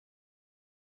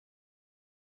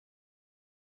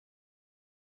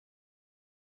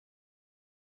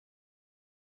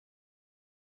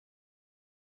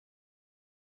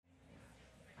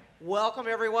Welcome,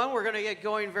 everyone. We're going to get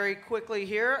going very quickly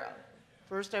here.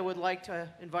 First, I would like to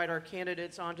invite our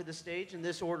candidates onto the stage in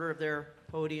this order of their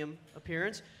podium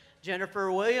appearance.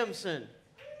 Jennifer Williamson,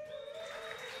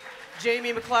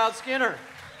 Jamie McLeod-Skinner,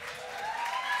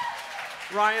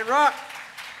 Ryan Wruck,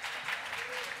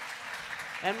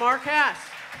 and Mark Hass.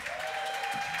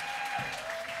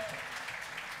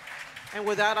 And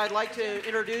with that, I'd like to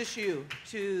introduce you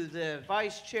to the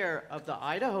Vice Chair of the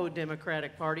Idaho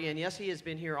Democratic Party. And yes, he has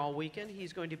been here all weekend.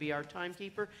 He's going to be our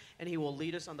timekeeper, and he will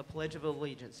lead us on the Pledge of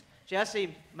Allegiance.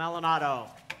 Jesse Maldonado.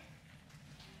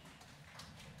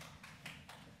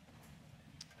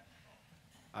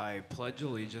 I pledge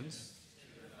allegiance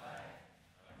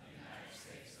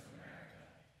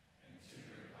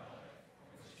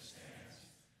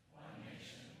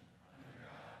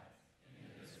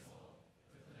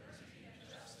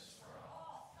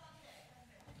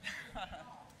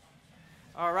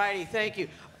All righty, thank you.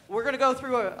 We're going to go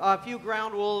through a few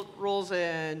ground rules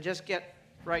and just get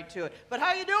right to it. But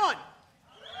how you doing?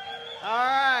 All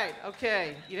right,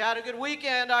 okay. You had a good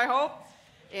weekend, I hope.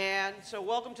 And so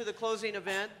welcome to the closing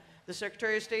event, the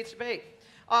Secretary of State's debate.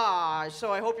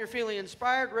 So I hope you're feeling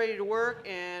inspired, ready to work,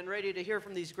 and ready to hear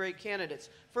from these great candidates.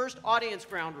 First, audience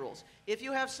ground rules. If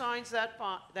you have signs,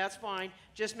 that's fine.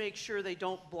 Just make sure they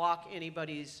don't block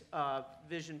anybody's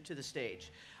vision to the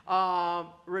stage.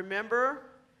 Remember,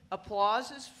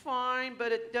 applause is fine,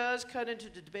 but it does cut into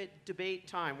debate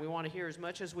time. We want to hear as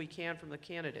much as we can from the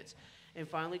candidates. And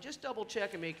finally, just double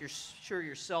check and make sure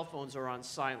your cell phones are on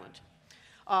silent.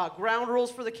 Ground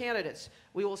rules for the candidates.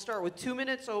 We will start with 2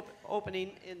 minutes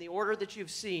opening in the order that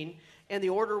you've seen, and the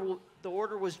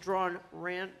order was drawn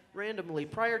randomly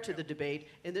prior to the debate,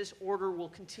 and this order will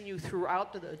continue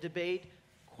throughout the debate,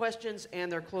 questions, and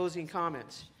their closing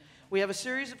comments. We have a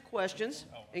series of questions,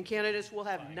 and candidates will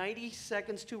have 90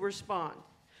 seconds to respond.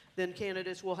 Then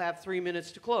candidates will have 3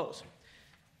 minutes to close.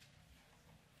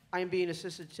 I am being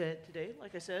assisted today,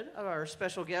 like I said, of our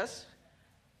special guest,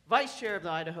 Vice Chair of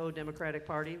the Idaho Democratic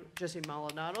Party, Jesse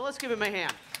Maldonado. Let's give him a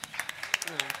hand.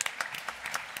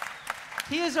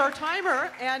 He is our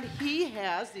timer, and he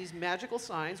has these magical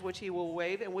signs which he will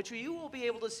wave and which you will be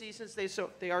able to see since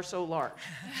they are so large.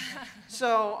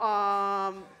 So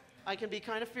I can be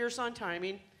kind of fierce on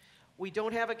timing. We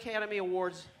don't have Academy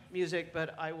Awards music,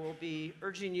 but I will be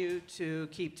urging you to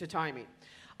keep to timing.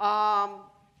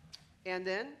 And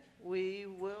then we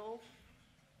will,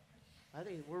 I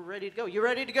think we're ready to go. You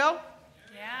ready to go?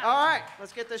 Yeah. All right,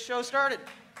 let's get this show started.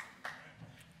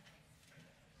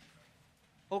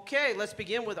 Okay, let's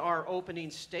begin with our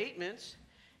opening statements.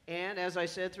 And as I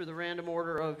said, through the random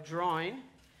order of drawing,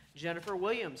 Jennifer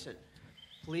Williamson,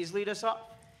 please lead us up.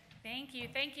 Thank you,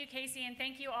 Casey, and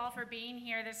thank you all for being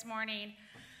here this morning.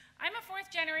 I'm a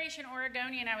fourth-generation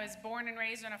Oregonian. I was born and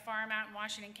raised on a farm out in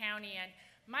Washington County, and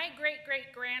my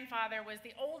great-great-grandfather was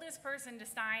the oldest person to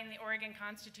sign the Oregon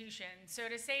Constitution. So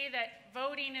to say that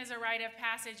voting is a rite of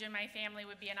passage in my family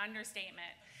would be an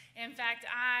understatement. In fact,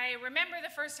 I remember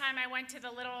the first time I went to the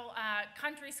little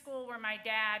country school where my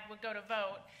dad would go to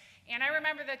vote, and I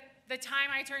remember the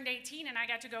time I turned 18 and I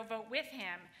got to go vote with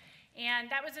him.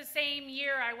 And that was the same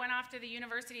year I went off to the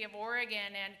University of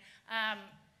Oregon, and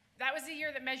that was the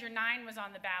year that Measure 9 was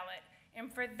on the ballot. And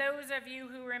for those of you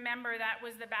who remember, that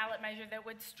was the ballot measure that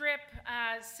would strip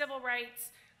civil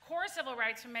rights, core civil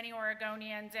rights from many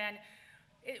Oregonians, and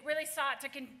it really sought to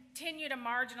continue to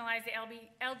marginalize the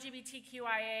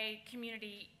LGBTQIA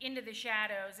community into the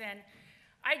shadows. And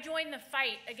I joined the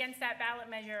fight against that ballot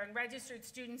measure and registered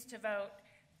students to vote.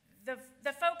 The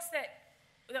folks that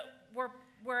were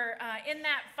in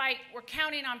that fight were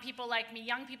counting on people like me,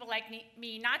 young people like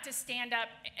me, not to stand up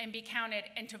and be counted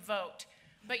and to vote.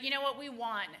 But you know what? We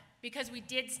won because we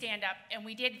did stand up and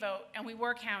we did vote and we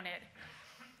were counted.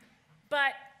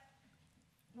 But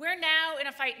we're now in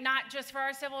a fight not just for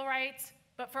our civil rights,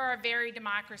 but for our very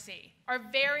democracy. Our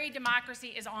very democracy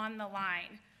is on the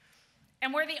line.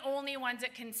 And we're the only ones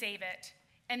that can save it.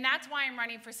 And that's why I'm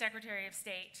running for Secretary of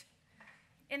State.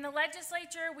 In the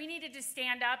legislature, we needed to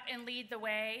stand up and lead the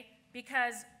way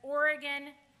because Oregon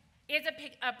is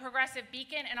a progressive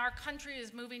beacon and our country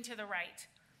is moving to the right.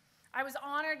 I was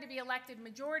honored to be elected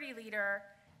majority leader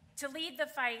to lead the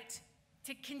fight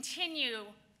to continue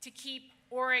to keep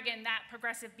Oregon that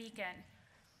progressive beacon.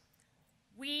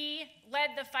 We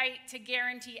led the fight to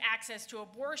guarantee access to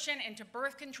abortion and to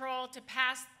birth control, to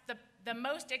pass the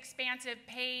most expansive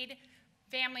paid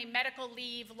family medical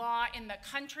leave law in the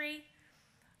country.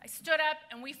 I stood up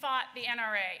and we fought the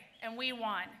NRA and we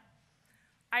won.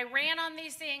 I ran on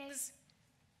these things,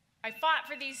 I fought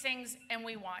for these things, and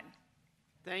we won.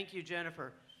 Thank you,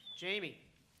 Jennifer. Jamie.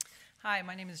 Hi,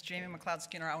 my name is Jamie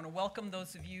McLeod-Skinner. I want to welcome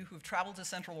those of you who've traveled to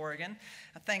Central Oregon.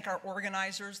 I thank our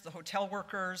organizers, the hotel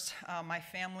workers, my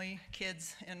family,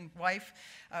 kids, and wife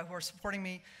who are supporting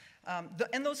me,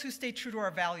 and those who stay true to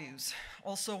our values.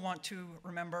 Also want to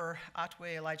remember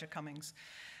Otway Elijah Cummings.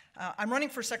 I'm running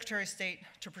for Secretary of State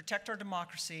to protect our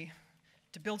democracy,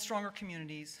 to build stronger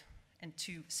communities, and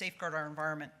to safeguard our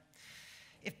environment.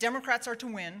 If Democrats are to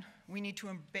win, we need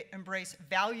to embrace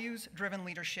values-driven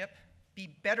leadership,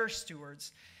 be better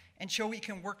stewards, and show we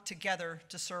can work together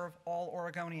to serve all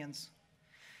Oregonians.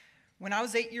 When I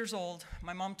was 8 years old,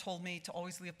 my mom told me to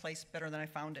always leave a place better than I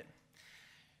found it.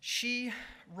 She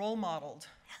role modeled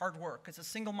hard work. As a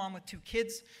single mom with 2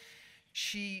 kids,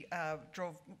 she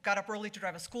got up early to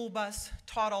drive a school bus,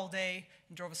 taught all day,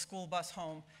 and drove a school bus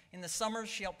home. In the summers,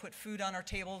 she helped put food on our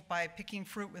table by picking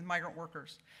fruit with migrant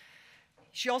workers.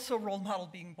 She also role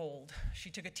modeled being bold. She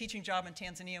took a teaching job in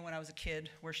Tanzania when I was a kid,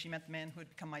 where she met the man who would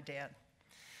become my dad.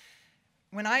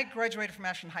 When I graduated from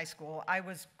Ashland High School, I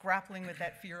was grappling with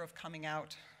that fear of coming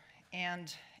out.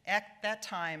 And at that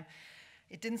time,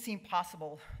 it didn't seem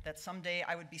possible that someday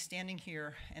I would be standing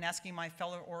here and asking my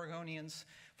fellow Oregonians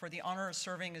for the honor of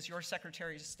serving as your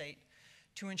Secretary of State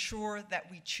to ensure that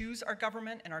we choose our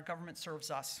government and our government serves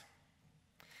us.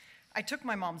 I took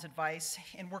my mom's advice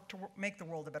and worked to make the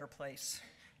world a better place.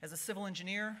 As a civil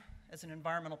engineer, as an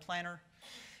environmental planner,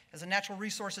 as a natural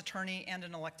resource attorney, and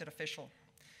an elected official.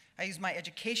 I used my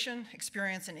education,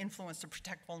 experience, and influence to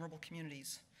protect vulnerable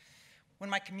communities. When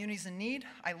my community's in need,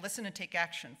 I listen and take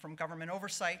action, from government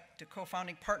oversight to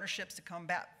co-founding partnerships to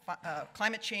combat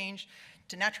climate change,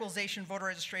 to naturalization, voter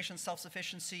registration,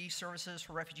 self-sufficiency, services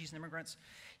for refugees and immigrants,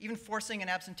 even forcing an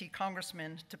absentee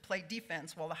congressman to play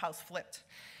defense while the House flipped.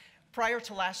 Prior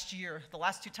to last year, the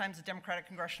last 2 times a Democratic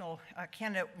congressional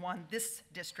candidate won this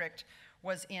district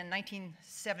was in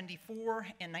 1974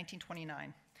 and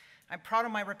 1929. I'm proud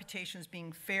of my reputation as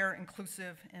being fair,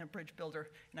 inclusive, and a bridge builder,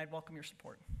 and I'd welcome your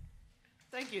support.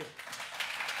 Thank you.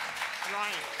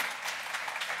 Ryan.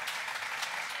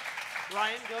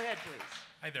 Ryan, go ahead, please.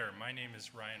 Hi there, my name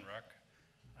is Ryan Wruck.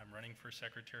 I'm running for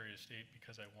Secretary of State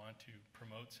because I want to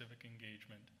promote civic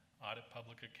engagement, audit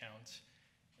public accounts,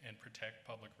 and protect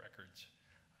public records.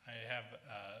 I have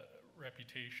a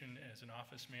reputation as an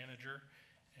office manager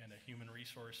and a human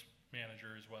resource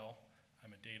manager as well.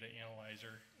 I'm a data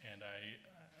analyzer, and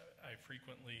I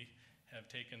frequently have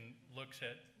taken looks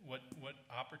at what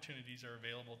opportunities are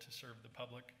available to serve the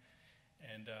public,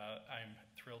 and I'm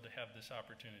thrilled to have this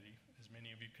opportunity. As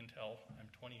many of you can tell, I'm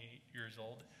 28 years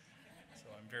old, so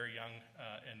I'm very young,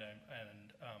 and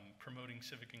promoting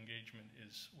civic engagement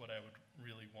is what I would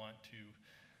really want to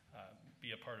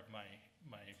be a part of my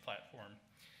platform.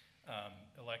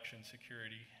 Election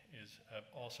security is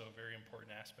also a very important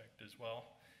aspect as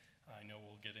well. I know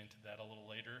we'll get into that a little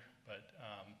later, but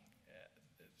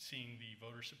seeing the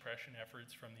voter suppression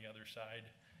efforts from the other side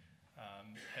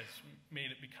has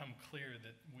made it become clear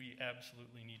that we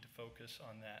absolutely need to focus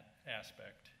on that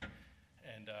aspect,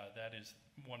 and that is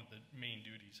one of the main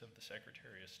duties of the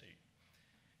Secretary of State.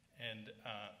 And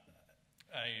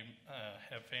I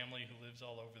have family who lives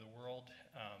all over the world,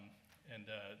 and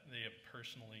they have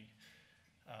personally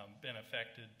been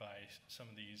affected by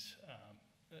some of these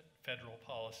federal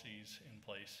policies in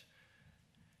place.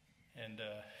 And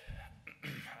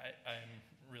I'm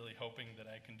really hoping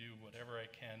that I can do whatever I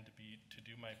can to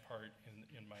do my part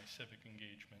in my civic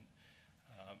engagement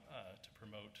to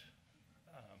promote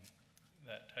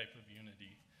that type of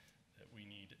unity that we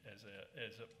need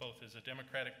both as a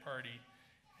Democratic Party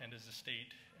and as a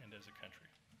state and as a country.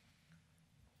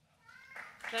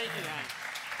 Thank you, Ryan.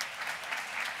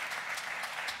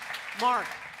 Mark.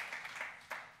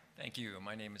 Thank you.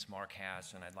 My name is Mark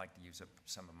Hass, and I'd like to use up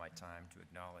some of my time to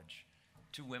acknowledge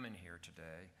 2 women here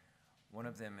today. One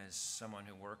of them is someone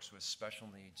who works with special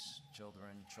needs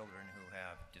children, children who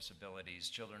have disabilities,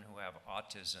 children who have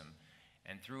autism.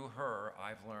 And through her,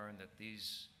 I've learned that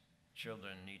these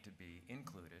children need to be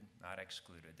included, not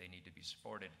excluded. They need to be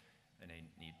supported, and they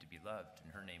need to be loved.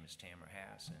 And her name is Tamara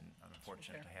Hass, and I'm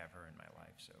fortunate to have her in my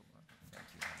life, so thank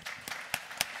you.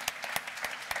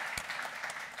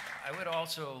 I would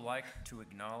also like to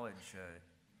acknowledge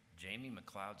Jamie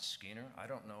McLeod-Skinner. I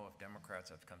don't know if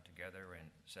Democrats have come together and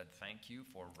said thank you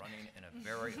for running in a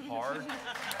very hard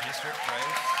district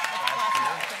race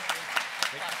last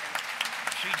year.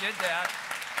 She did that,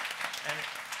 and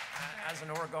as an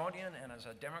Oregonian and as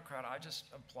a Democrat, I just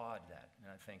applaud that,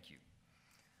 and I thank you.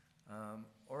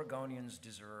 Oregonians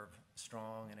deserve a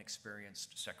strong and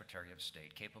experienced Secretary of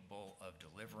State, capable of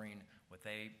delivering what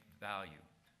they value: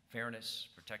 fairness,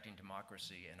 protecting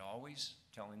democracy, and always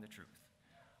telling the truth.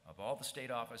 of all the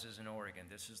state offices in Oregon,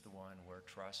 this is the one where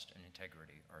trust and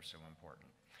integrity are so important.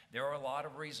 There are a lot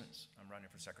of reasons I'm running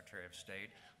for Secretary of State.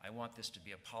 I want this to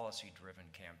be a policy-driven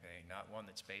campaign, not one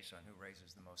that's based on who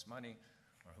raises the most money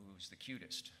or who's the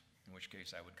cutest, in which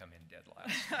case I would come in dead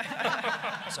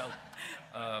last. So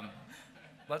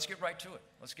let's get right to it.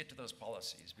 Let's get to those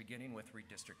policies, beginning with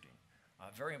redistricting.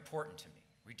 Very important to me.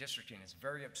 Redistricting is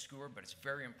very obscure, but it's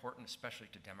very important, especially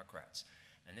to Democrats.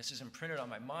 And this is imprinted on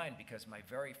my mind because my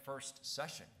very first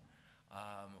session,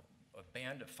 a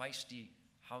band of feisty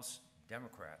House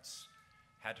Democrats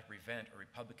had to prevent a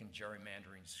Republican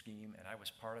gerrymandering scheme, and I was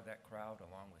part of that crowd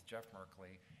along with Jeff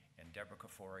Merkley and Deborah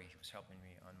Kafori, who was helping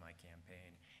me on my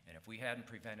campaign. And if we hadn't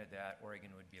prevented that,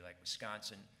 Oregon would be like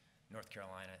Wisconsin, North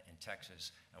Carolina, and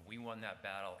Texas. And we won that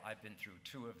battle. I've been through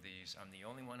 2 of these. I'm the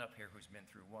only one up here who's been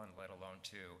through 1, let alone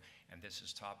 2. And this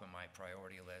is top of my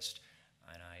priority list.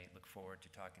 And I look forward to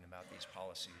talking about these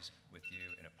policies with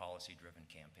you in a policy-driven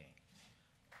campaign.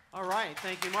 All right,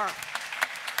 thank you, Mark.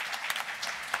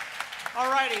 All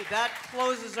righty, that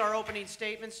closes our opening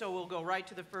statement, so we'll go right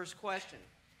to the first question.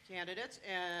 Candidates,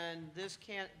 and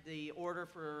the order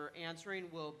for answering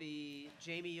will be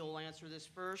Jamie, you'll answer this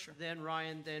first, sure. Then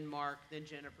Ryan, then Mark, then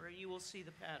Jennifer. You will see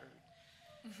the pattern.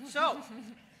 So,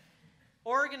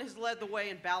 Oregon has led the way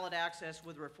in ballot access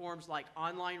with reforms like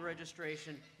online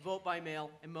registration, vote by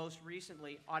mail, and most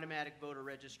recently, automatic voter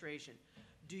registration.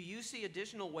 Do you see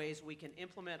additional ways we can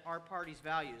implement our party's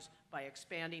values by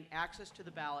expanding access to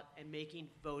the ballot and making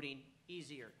voting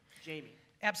easier? Jamie.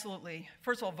 Absolutely.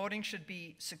 First of all, voting should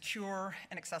be secure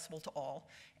and accessible to all,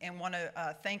 and want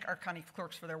to thank our county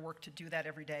clerks for their work to do that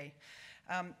every day.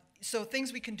 So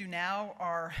things we can do now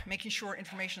are making sure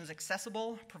information is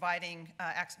accessible, providing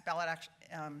ballot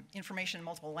information in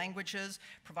multiple languages,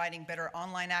 providing better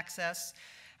online access,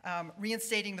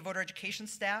 reinstating the voter education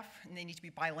staff, and they need to be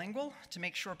bilingual to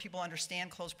make sure people understand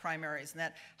closed primaries and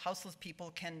that houseless people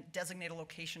can designate a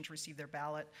location to receive their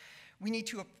ballot. We need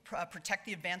to protect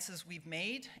the advances we've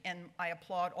made, and I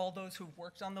applaud all those who've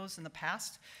worked on those in the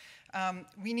past.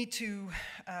 We need to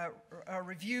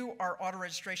review our auto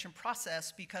registration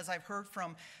process because I've heard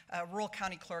from a rural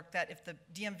county clerk that if the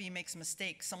DMV makes a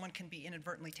mistake, someone can be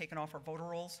inadvertently taken off our voter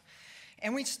rolls.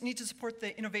 And we need to support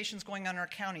the innovations going on in our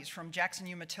counties, from Jackson,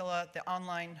 Umatilla, the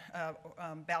online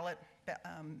ballot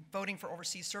voting for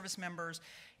overseas service members,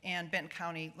 and Benton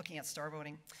County looking at star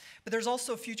voting. But there's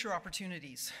also future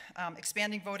opportunities.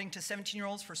 Expanding voting to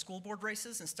 17-year-olds for school board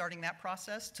races and starting that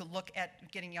process to look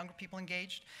at getting younger people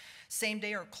engaged. Same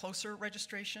day or closer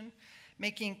registration.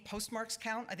 Making postmarks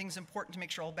count, I think is important to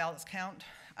make sure all ballots count.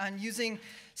 And using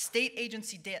state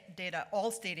agency data,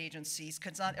 all state agencies,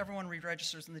 because not everyone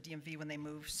re-registers in the DMV when they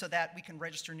move, so that we can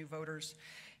register new voters.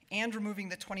 And removing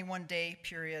the 21-day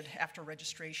period after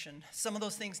registration. Some of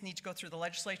those things need to go through the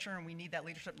legislature, and we need that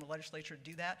leadership in the legislature to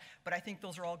do that. But I think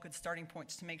those are all good starting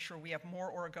points to make sure we have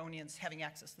more Oregonians having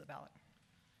access to the ballot.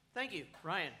 Thank you.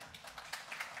 Ryan.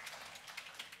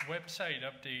 Website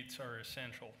updates are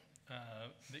essential.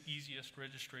 The easiest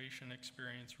registration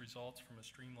experience results from a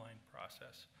streamlined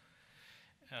process.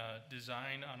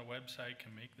 Design on a website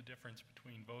can make the difference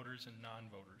between voters and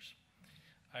non-voters.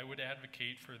 I would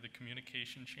advocate for the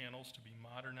communication channels to be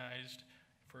modernized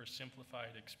for a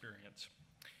simplified experience.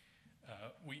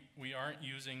 We aren't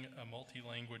using a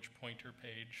multi-language pointer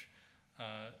page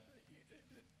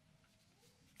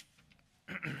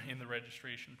in the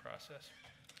registration process.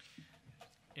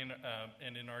 And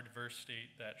in our diverse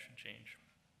state, that should change.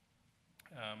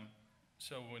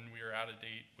 So when we are out of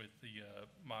date with the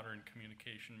modern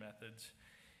communication methods,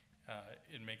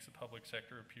 it makes the public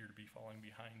sector appear to be falling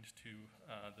behind to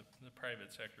the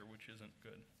private sector, which isn't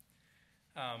good.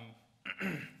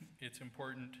 It's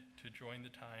important to join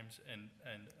the times and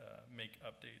make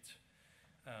updates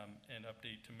and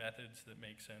update to methods that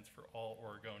make sense for all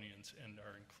Oregonians and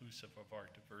are inclusive of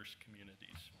our diverse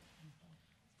communities.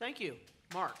 Thank you.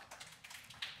 Mark.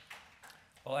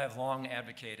 Well, I have long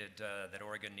advocated that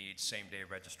Oregon needs same-day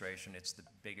registration. It's the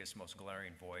biggest, most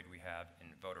glaring void we have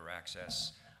in voter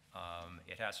access.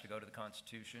 It has to go to the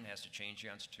Constitution, has to change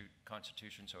the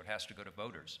Constitution, so it has to go to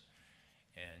voters.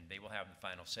 And they will have the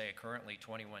final say. Currently,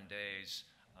 21 days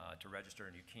to register,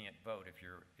 and you can't vote if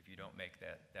you don't make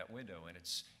that window, and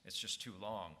it's just too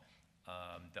long.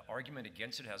 The argument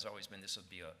against it has always been this will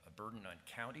be a burden on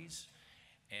counties,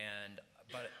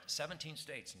 but 17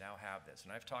 states now have this,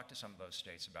 and I've talked to some of those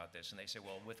states about this, and they say,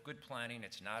 well, with good planning,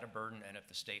 it's not a burden, and if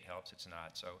the state helps, it's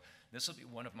not. So this will be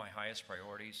one of my highest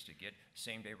priorities, to get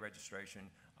same-day registration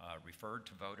referred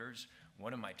to voters.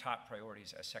 One of my top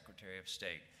priorities as Secretary of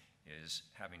State is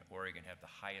having Oregon have the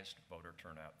highest voter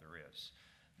turnout there is.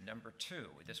 Number two,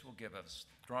 this will give a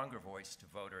stronger voice to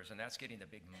voters, and that's getting the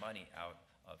big money out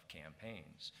of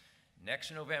campaigns.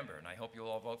 Next November, and I hope you'll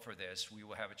all vote for this, we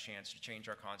will have a chance to change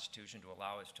our Constitution to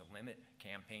allow us to limit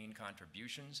campaign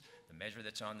contributions. The measure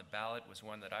that's on the ballot was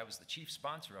one that I was the chief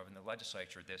sponsor of in the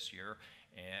legislature this year,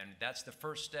 and that's the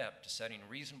first step to setting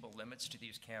reasonable limits to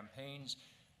these campaigns.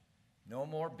 No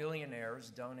more billionaires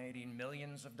donating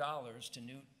millions of dollars to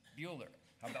Newt Bueller.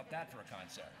 How about that for a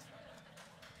concept?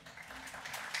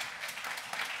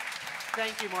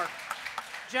 Thank you, Mark.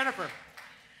 Jennifer.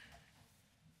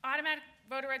 Automatic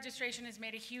voter registration has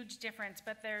made a huge difference,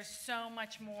 but there's so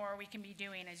much more we can be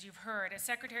doing, as you've heard. As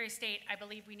Secretary of State, I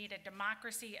believe we need a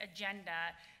democracy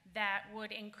agenda that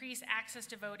would increase access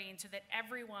to voting so that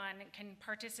everyone can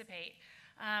participate.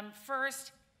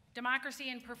 First, democracy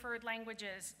in preferred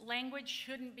languages. Language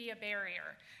shouldn't be a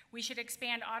barrier. We should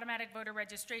expand automatic voter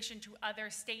registration to other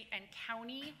state and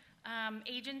county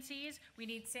agencies. We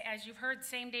need, as you've heard,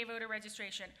 same-day voter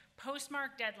registration,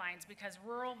 postmark deadlines, because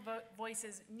rural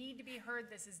voices need to be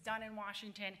heard. This is done in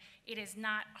Washington. It is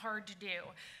not hard to do.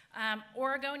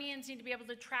 Oregonians need to be able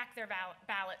to track their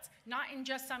ballots, not in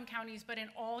just some counties, but in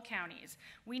all counties.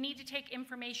 We need to take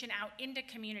information out into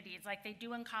communities like they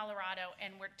do in Colorado,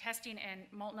 and we're testing in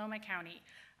Multnomah County.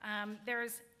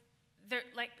 There's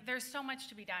so much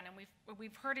to be done, and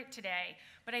we've heard it today,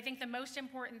 but I think the most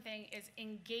important thing is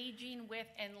engaging with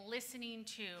and listening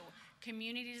to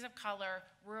communities of color,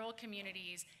 rural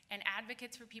communities, and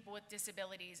advocates for people with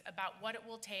disabilities about what it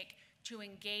will take to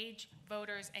engage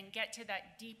voters and get to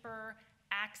that deeper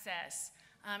access.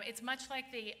 It's much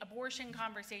like the abortion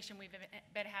conversation we've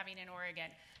been having in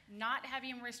Oregon. Not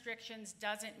having restrictions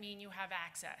doesn't mean you have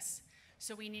access.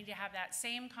 So we need to have that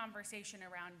same conversation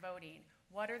around voting.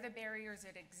 What are the barriers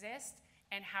that exist,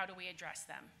 and how do we address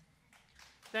them?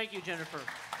 Thank you, Jennifer.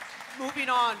 Moving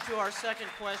on to our second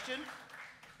question,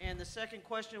 and the second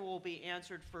question will be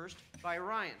answered first by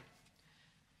Ryan.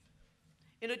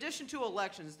 In addition to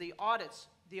elections, the audits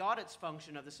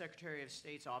function of the Secretary of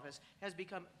State's office has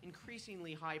become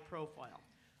increasingly high profile.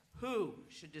 Who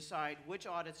should decide which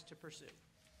audits to pursue?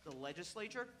 The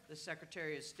legislature, the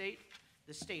Secretary of State,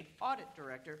 the State Audit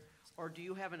Director, or do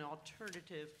you have an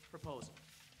alternative proposal?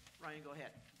 Ryan, go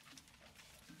ahead.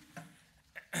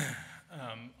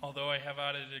 Although I have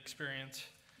audit experience,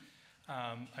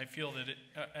 I feel that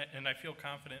and I feel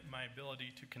confident in my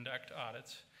ability to conduct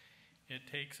audits. It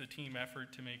takes a team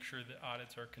effort to make sure that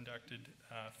audits are conducted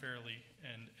fairly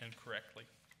and correctly.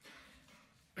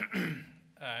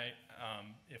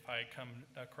 If I come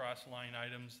across line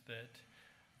items that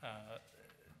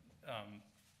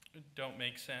don't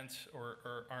make sense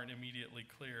or aren't immediately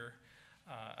clear,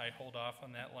 I hold off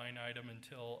on that line item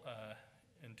until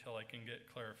I can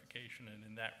get clarification, and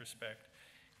in that respect,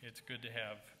 it's good to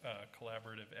have a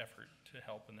collaborative effort to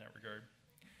help in that regard.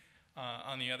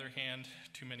 On the other hand,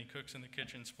 too many cooks in the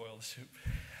kitchen spoil the soup.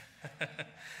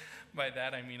 By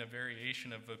that I mean a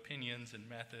variation of opinions and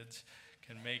methods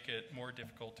can make it more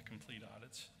difficult to complete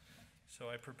audits. So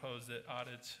I propose that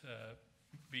audits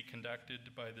be conducted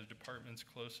by the departments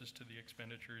closest to the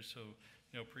expenditures, so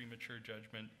no premature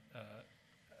judgment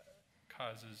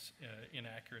causes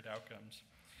inaccurate outcomes.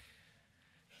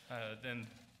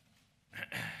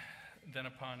 Then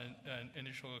upon an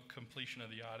initial completion of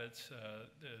the audits,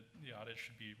 the audit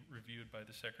should be reviewed by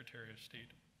the Secretary of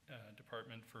State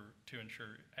Department to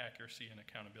ensure accuracy and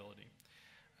accountability.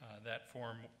 That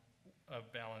form of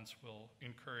balance will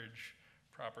encourage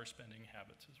proper spending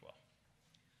habits as well.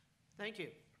 Thank you.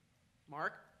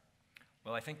 Mark?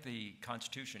 Well, I think the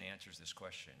Constitution answers this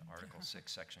question. Article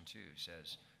 6, Section 2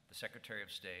 says, the Secretary of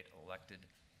State elected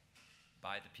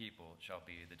by the people shall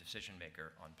be the decision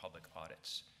maker on public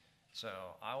audits. So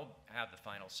I'll have the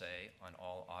final say on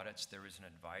all audits. There is an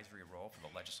advisory role for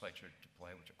the legislature to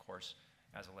play, which of course,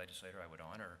 as a legislator, I would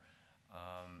honor.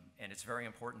 And it's very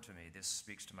important to me. This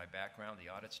speaks to my background. The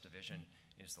Audits Division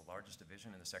is the largest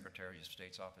division in the Secretary of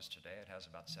State's office today. It has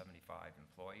about 75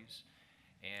 employees.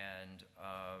 And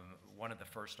one of the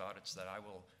first audits that I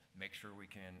will make sure we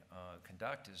can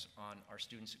conduct is on our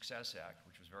Student Success Act,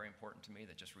 which was very important to me,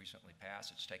 that just recently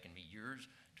passed. It's taken me years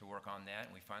to work on that,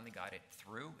 and we finally got it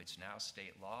through. It's now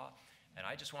state law. And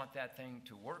I just want that thing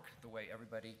to work the way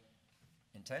everybody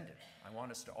intended. I want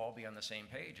us to all be on the same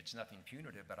page. It's nothing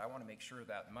punitive, but I want to make sure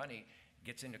that money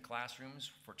gets into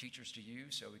classrooms for teachers to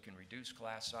use so we can reduce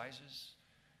class sizes,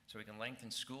 so we can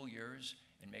lengthen school years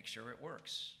and make sure it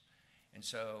works. And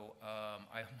so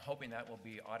I'm hoping that will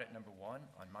be audit number one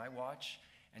on my watch.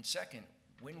 And second,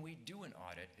 when we do an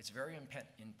audit, it's very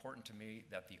important to me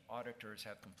that the auditors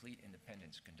have complete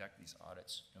independence to conduct these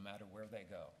audits no matter where they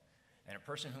go. And a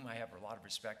person whom I have a lot of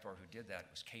respect for who did that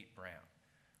was Kate Brown.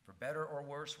 For better or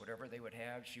worse, whatever they would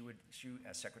have, she,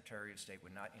 as Secretary of State,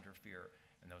 would not interfere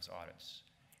in those audits.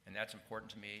 And that's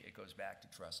important to me. It goes back to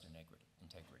trust and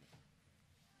integrity.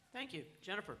 Thank you.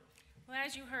 Jennifer. Well,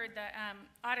 as you heard,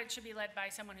 the audit should be led by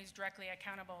someone who's directly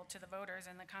accountable to the voters,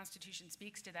 and the Constitution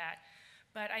speaks to that.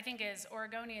 But I think as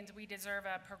Oregonians, we deserve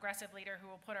a progressive leader who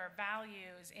will put our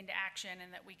values into action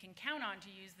and that we can count on to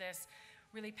use this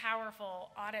really powerful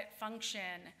audit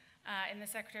function in the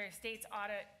Secretary of State's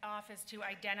audit office to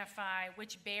identify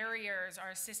which barriers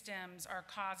our systems are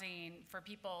causing for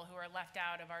people who are left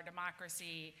out of our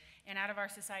democracy and out of our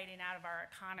society and out of our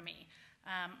economy.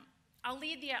 I'll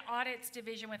lead the audits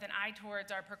division with an eye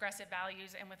towards our progressive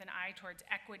values and with an eye towards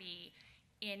equity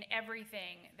in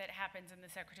everything that happens in the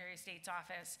Secretary of State's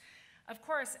office. Of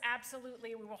course,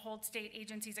 absolutely, we will hold state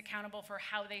agencies accountable for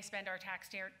how they spend our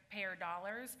taxpayer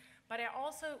dollars, but I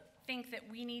also think that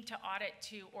we need to audit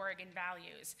to Oregon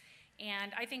values.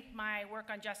 And I think my work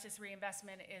on justice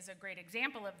reinvestment is a great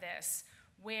example of this,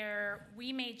 where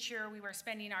we made sure we were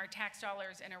spending our tax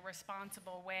dollars in a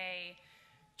responsible way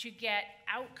to get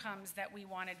outcomes that we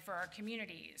wanted for our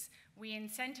communities. We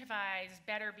incentivize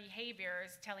better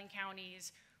behaviors, telling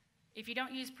counties, if you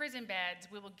don't use prison beds,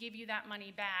 we will give you that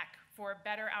money back for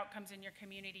better outcomes in your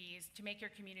communities, to make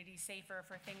your communities safer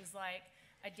for things like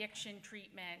addiction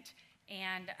treatment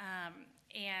and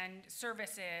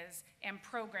services and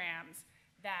programs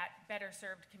that better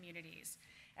served communities.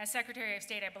 As Secretary of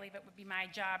State, I believe it would be my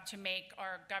job to make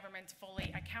our governments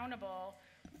fully accountable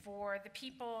for the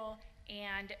people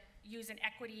and use an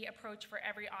equity approach for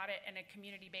every audit and a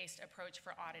community-based approach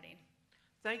for auditing.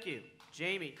 Thank you.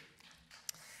 Jamie.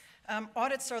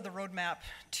 Audits are the roadmap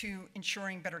to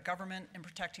ensuring better government and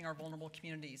protecting our vulnerable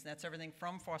communities. And that's everything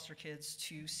from foster kids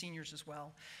to seniors as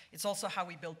well. It's also how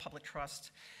we build public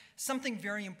trust. Something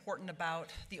very important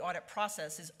about the audit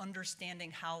process is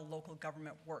understanding how local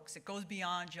government works. It goes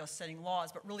beyond just setting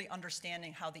laws, but really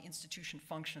understanding how the institution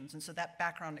functions. And so that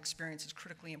background experience is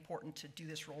critically important to do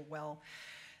this role well.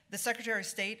 The Secretary of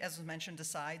State, as was mentioned,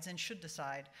 decides and should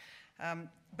decide.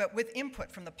 But with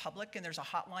input from the public, and there's a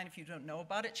hotline if you don't know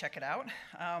about it, check it out.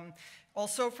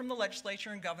 Also from the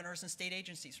legislature and governors and state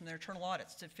agencies, from their internal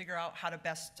audits, to figure out how to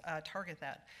best target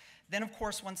that. Then, of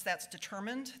course, once that's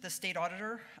determined, the state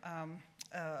auditor,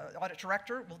 audit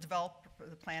director will develop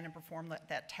the plan and perform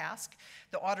that task.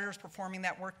 The auditors performing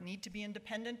that work need to be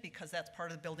independent because that's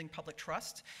part of building public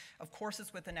trust. Of course,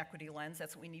 it's with an equity lens.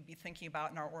 That's what we need to be thinking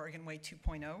about in our Oregon Way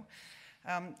 2.0.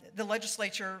 The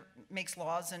legislature makes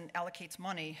laws and allocates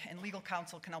money, and legal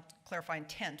counsel can help clarify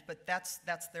intent, but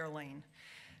that's their lane.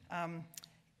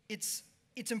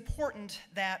 It's important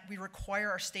that we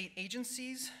require our state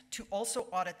agencies to also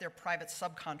audit their private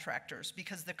subcontractors,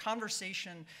 because the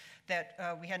conversation that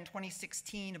we had in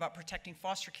 2016 about protecting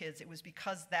foster kids, it was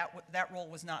because that role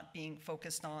was not being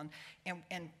focused on,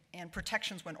 and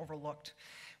protections went overlooked.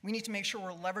 We need to make sure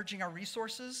we're leveraging our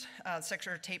resources.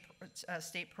 Secretary of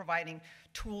State providing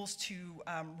tools to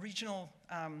regional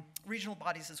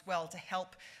bodies as well to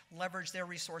help leverage their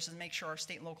resources and make sure our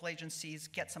state and local agencies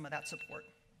get some of that support.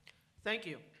 Thank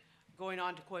you. Going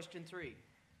on to question 3.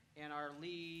 And our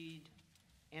lead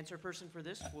answer person for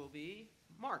this will be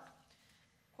Mark.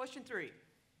 Question 3.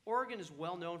 Oregon is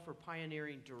well known for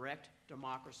pioneering direct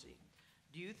democracy.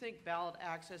 Do you think ballot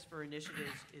access for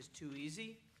initiatives is too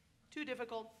easy, too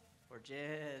difficult, or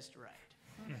just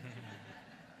right?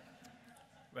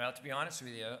 Well, to be honest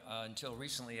with you, until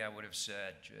recently I would have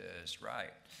said just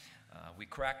right. We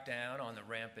cracked down on the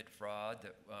rampant fraud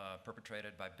that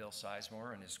perpetrated by Bill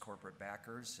Sizemore and his corporate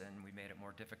backers, and we made it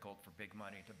more difficult for big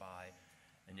money to buy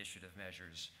initiative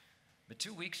measures. But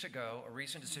 2 weeks ago, a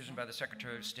recent decision by the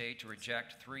Secretary of State to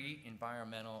reject 3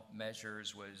 environmental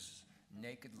measures was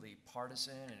nakedly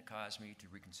partisan, and it caused me to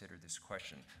reconsider this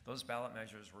question. Those ballot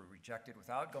measures were rejected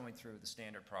without going through the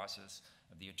standard process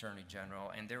of the Attorney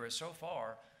General, and there is so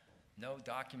far no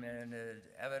documented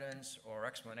evidence or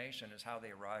explanation as how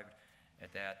they arrived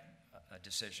at that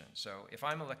decision. So if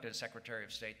I'm elected as Secretary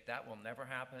of State, that will never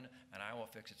happen, and I will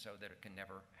fix it so that it can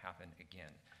never happen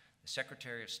again. The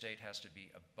Secretary of State has to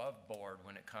be above board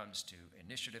when it comes to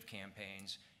initiative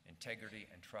campaigns. Integrity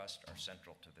and trust are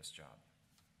central to this job.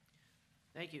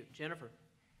 Thank you. Jennifer.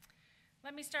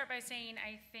 Let me start by saying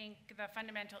I think the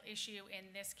fundamental issue in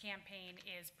this campaign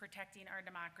is protecting our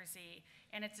democracy,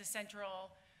 and it's a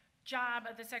central job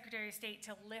of the Secretary of State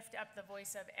to lift up the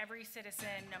voice of every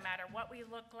citizen, no matter what we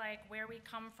look like, where we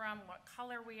come from, what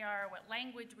color we are, what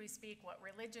language we speak, what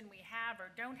religion we have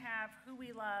or don't have, who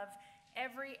we love.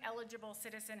 Every eligible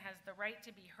citizen has the right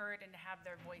to be heard and to have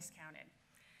their voice counted.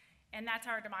 And that's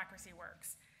how our democracy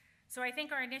works. So I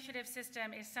think our initiative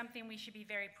system is something we should be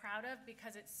very proud of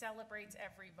because it celebrates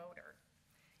every voter.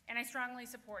 And I strongly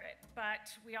support it, but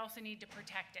we also need to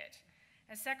protect it.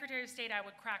 As Secretary of State, I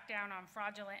would crack down on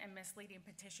fraudulent and misleading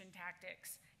petition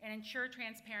tactics and ensure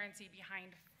transparency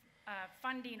behind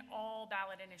funding all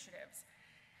ballot initiatives.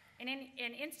 And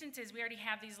in instances, we already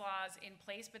have these laws in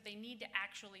place, but they need to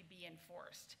actually be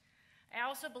enforced. I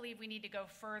also believe we need to go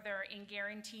further in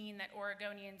guaranteeing that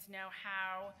Oregonians know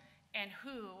how and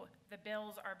who the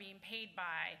bills are being paid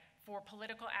by for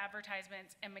political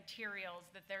advertisements and materials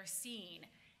that they're seeing,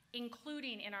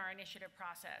 including in our initiative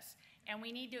process. And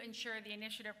we need to ensure the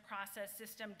initiative process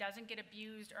system doesn't get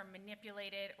abused or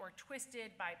manipulated or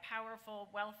twisted by powerful,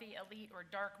 wealthy, elite, or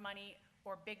dark money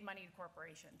or big money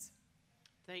corporations.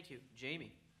 Thank you.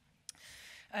 Jamie.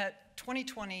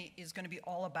 2020 is going to be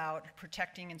all about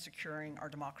protecting and securing our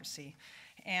democracy.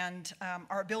 And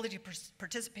our ability to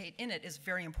participate in it is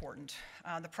very important.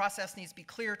 The process needs to be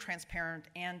clear, transparent,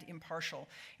 and impartial.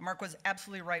 And Mark was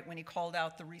absolutely right when he called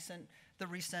out the recent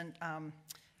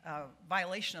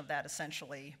violation of that,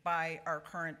 essentially, by our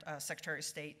current Secretary of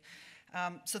State.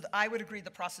 So I would agree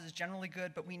the process is generally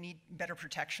good, but we need better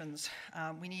protections.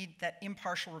 We need that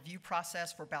impartial review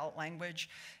process for ballot language.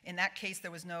 In that case,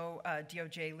 there was no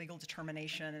DOJ legal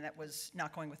determination, and that was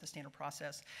not going with the standard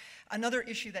process. Another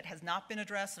issue that has not been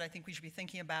addressed that I think we should be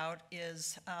thinking about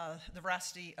is the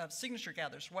veracity of signature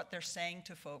gatherers, what they're saying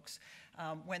to folks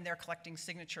when they're collecting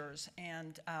signatures.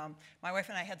 And my wife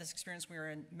and I had this experience when we were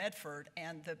in Medford,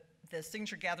 and the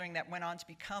signature gathering that went on to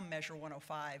become Measure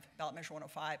 105, Ballot Measure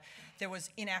 105, there was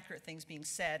inaccurate things being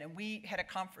said. And we had a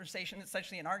conversation,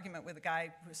 essentially an argument with the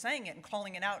guy who was saying it and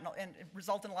calling it out, and it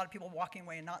resulted in a lot of people walking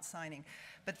away and not signing.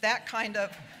 But that kind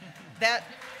of,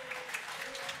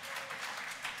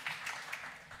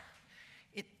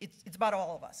 it's about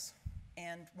all of us.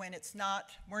 And when it's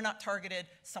not, we're not targeted,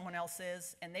 someone else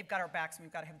is, and they've got our backs, and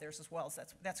we've got to have theirs as well. So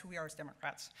that's who we are as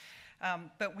Democrats.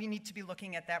 But we need to be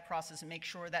looking at that process and make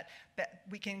sure that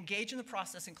we can engage in the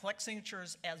process and collect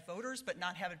signatures as voters, but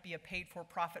not have it be a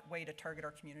paid-for-profit way to target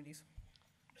our communities.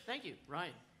 Thank you.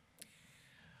 Ryan.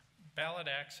 Ballot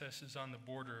access is on the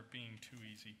border of being too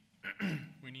easy.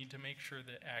 We need to make sure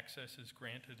that access is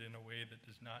granted in a way that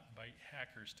does not invite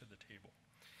hackers to the table.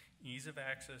 Ease of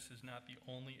access is not the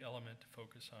only element to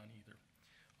focus on either.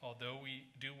 Although we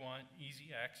do want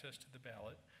easy access to the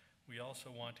ballot, we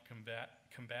also want to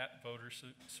combat voter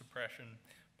suppression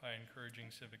by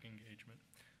encouraging civic engagement.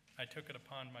 I took it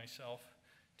upon myself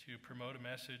to promote a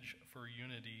message for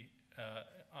unity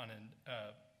on an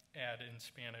ad in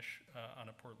Spanish on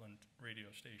a Portland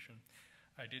radio station.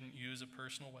 I didn't use a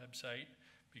personal website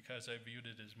because I viewed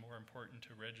it as more important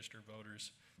to register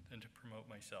voters than to promote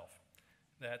myself.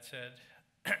 That said,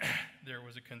 there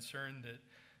was a concern that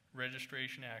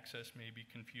registration access may be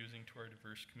confusing to our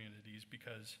diverse communities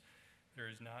because there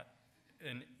is not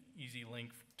an easy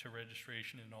link to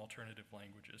registration in alternative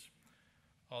languages.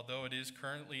 Although it is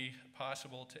currently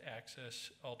possible to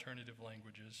access alternative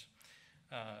languages,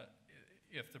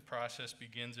 if the process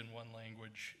begins in one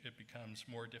language, it becomes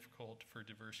more difficult for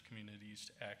diverse communities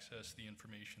to access the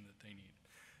information that they need.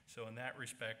 So in that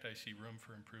respect, I see room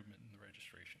for improvement in the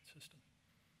registration system.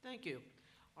 Thank you.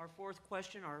 Our fourth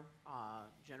question,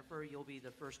 Jennifer, you'll be the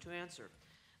first to answer.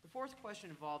 The fourth question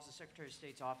involves the Secretary of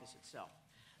State's office itself.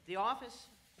 The office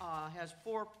has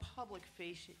 4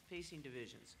 public-facing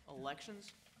divisions: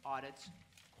 elections, audits,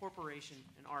 corporation,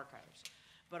 and archives.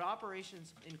 But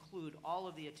operations include all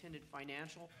of the attendant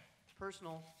financial,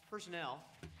 personnel,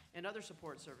 and other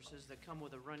support services that come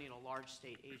with running a large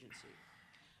state agency.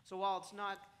 So while it's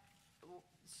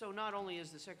not only is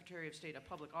the Secretary of State a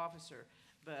public officer,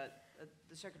 but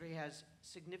the Secretary has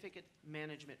significant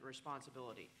management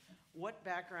responsibility. What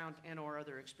background and or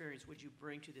other experience would you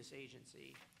bring to this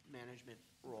agency management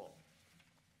role?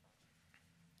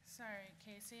 Sorry,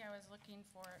 Casey, I was looking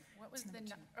for, what was the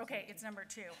number? Okay, it's number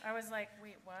 2. I was like,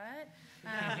 wait, what?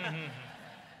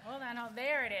 Hold on, oh,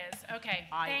 there it is. Okay,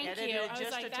 thank you. I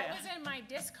was like, that was in my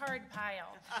discard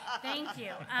pile. Thank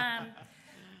you.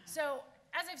 So,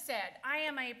 as I've said, I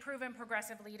am a proven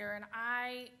progressive leader, and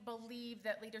I believe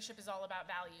that leadership is all about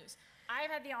values.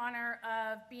 I've had the honor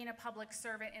of being a public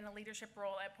servant in a leadership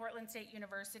role at Portland State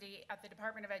University, at the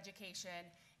Department of Education,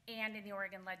 and in the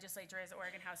Oregon Legislature as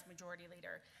Oregon House Majority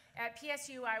Leader. At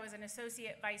PSU, I was an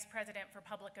Associate Vice President for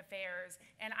Public Affairs,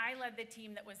 and I led the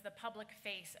team that was the public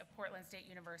face of Portland State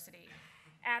University.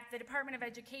 At the Department of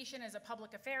Education as a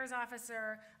Public Affairs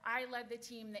Officer, I led the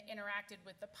team that interacted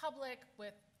with the public,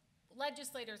 with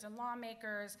legislators and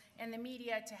lawmakers, and the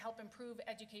media to help improve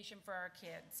education for our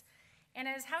kids. And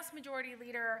as House Majority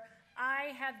Leader,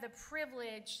 I had the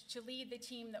privilege to lead the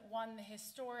team that won the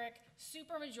historic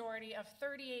supermajority of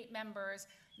 38 members,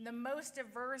 the most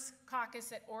diverse caucus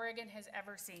that Oregon has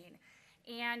ever seen.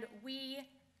 And we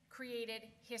created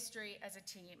history as a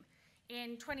team.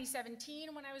 In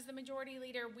 2017, when I was the majority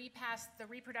leader, we passed the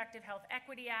Reproductive Health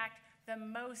Equity Act, the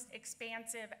most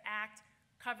expansive act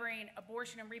covering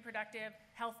abortion and reproductive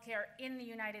health care in the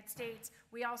United States.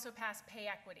 We also passed pay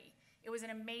equity. It was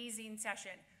an amazing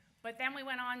session. But then we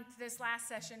went on to this last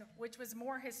session, which was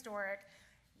more historic.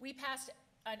 We passed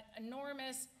an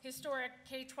enormous, historic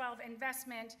K-12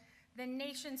 investment, the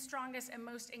nation's strongest and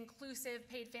most inclusive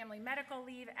paid family medical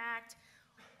leave act.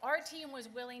 Our team was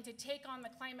willing to take on the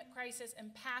climate crisis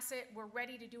and pass it. We're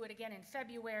ready to do it again in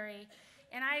February.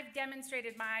 And I've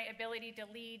demonstrated my ability to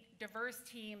lead diverse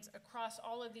teams across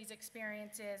all of these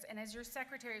experiences. And as your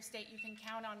Secretary of State, you can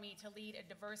count on me to lead a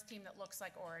diverse team that looks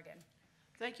like Oregon.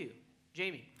 Thank you.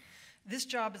 Jamie. This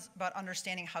job is about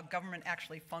understanding how government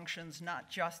actually functions, not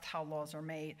just how laws are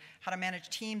made, how to manage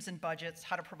teams and budgets,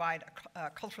 how to provide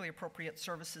culturally appropriate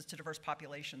services to diverse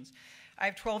populations. I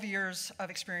have 12 years of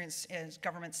experience as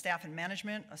government staff and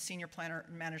management, a senior planner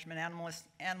and management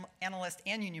analyst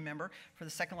and union member for the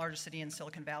second largest city in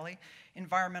Silicon Valley,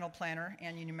 environmental planner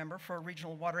and union member for a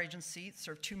regional water agency,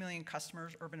 served 2 million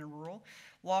customers, urban and rural,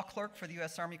 law clerk for the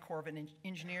U.S. Army Corps of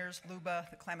Engineers, LUBA,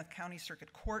 the Klamath County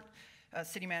Circuit Court,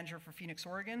 city manager for Phoenix,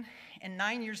 Oregon, and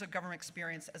 9 years of government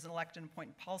experience as an elected and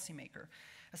appointed policymaker.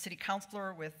 A city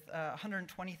councilor with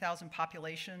 120,000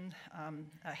 population,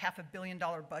 a $500 million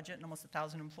budget, and almost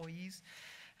 1,000 employees.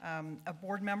 A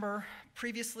board member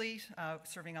previously,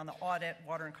 serving on the audit,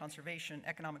 water and conservation,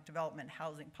 economic development,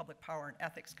 housing, public power, and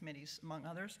ethics committees, among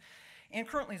others. And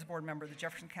currently is a board member of the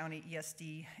Jefferson County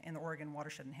ESD and the Oregon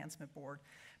Watershed Enhancement Board.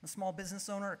 I'm a small business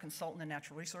owner, a consultant and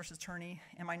natural resources attorney,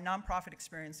 and my nonprofit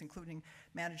experience, including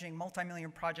managing multi-million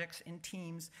projects in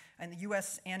teams in the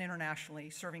US and internationally,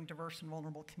 serving diverse and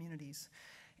vulnerable communities.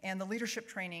 And the leadership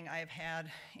training I have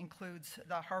had includes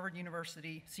the Harvard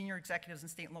University Senior Executives in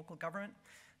State and Local Government,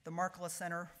 the Markla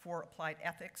Center for Applied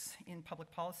Ethics in Public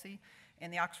Policy,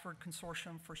 and the Oxford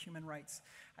Consortium for Human Rights.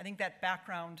 I think that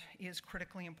background is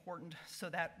critically important so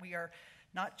that we are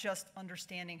not just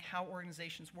understanding how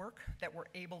organizations work, that we're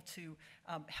able to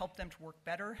help them to work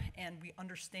better, and we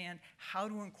understand how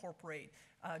to incorporate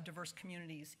diverse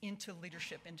communities into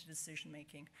leadership, into decision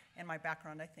making. And my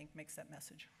background, I think, makes that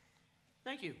message.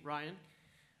 Thank you. Ryan.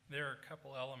 There are a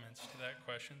couple elements to that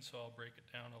question, so I'll break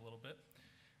it down a little bit.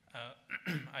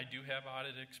 I do have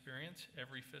audit experience.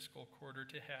 Every fiscal quarter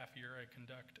to half year, I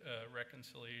conduct a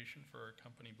reconciliation for our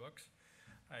company books.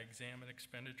 I examine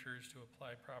expenditures to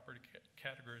apply proper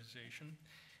categorization,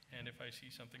 and if I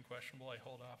see something questionable, I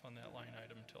hold off on that line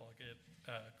item until I get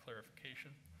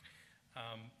clarification.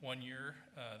 1 year,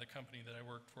 the company that I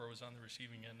worked for was on the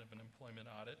receiving end of an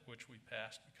employment audit, which we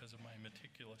passed because of my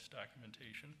meticulous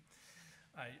documentation.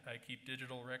 I keep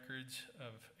digital records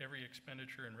of every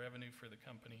expenditure and revenue for the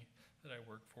company that I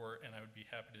work for, and I would be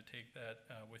happy to take that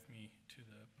with me to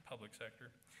the public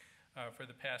sector. For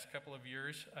the past couple of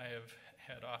years, I have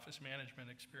had office management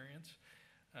experience.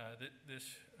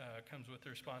 This comes with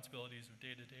the responsibilities of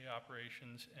day-to-day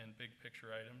operations and big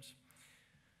picture items.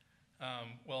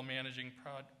 While managing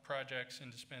projects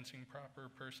and dispensing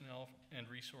proper personnel and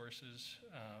resources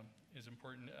is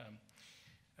important,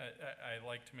 I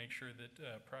like to make sure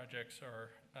that projects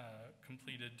are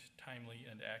completed timely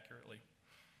and accurately.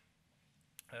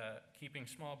 Keeping a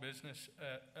small business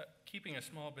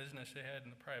ahead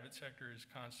in the private sector is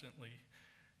constantly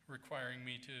requiring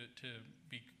me to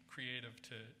be creative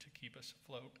to keep us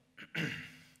afloat.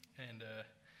 And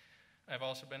I've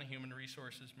also been a human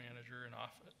resources manager, a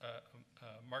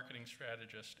marketing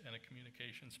strategist, and a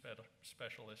communication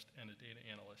specialist, and a data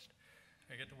analyst.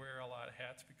 I get to wear a lot of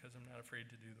hats because I'm not afraid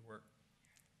to do the work.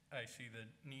 I see the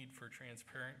need for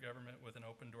transparent government with an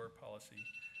open door policy.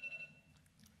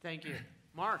 Thank you.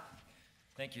 Mark.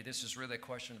 Thank you. This is really a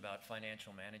question about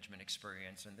financial management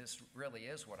experience, and this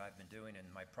really is what I've been doing in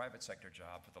my private sector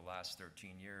job for the last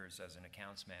 13 years as an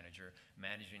accounts manager,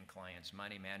 managing clients'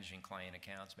 money, managing client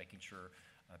accounts, making sure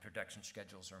production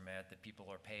schedules are met, that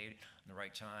people are paid in the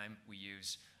right time. We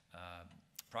use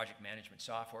project management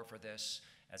software for this.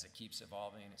 As it keeps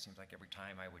evolving, it seems like every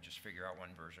time I would just figure out one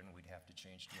version, we'd have to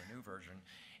change to a new version.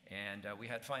 And we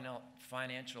had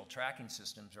financial tracking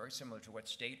systems very similar to what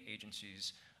state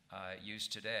agencies use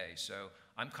today. So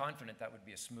I'm confident that would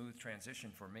be a smooth transition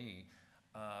for me.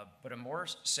 But a more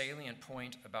salient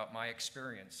point about my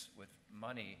experience with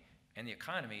money and the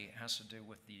economy has to do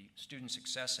with the Student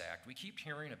Success Act. We keep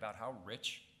hearing about how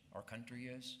rich our country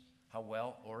is, how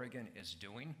well Oregon is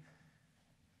doing,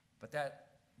 but that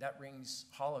that rings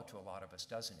hollow to a lot of us,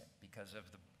 doesn't it? Because of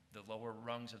the lower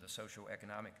rungs of the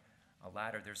socioeconomic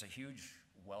ladder, there's a huge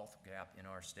wealth gap in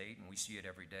our state, and we see it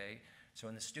every day. So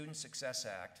in the Student Success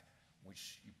Act,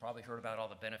 which you probably heard about all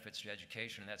the benefits to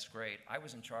education, and that's great, I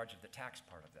was in charge of the tax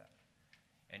part of that.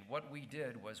 And what we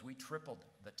did was we tripled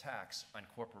the tax on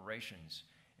corporations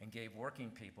and gave working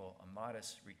people a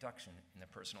modest reduction in the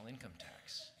personal income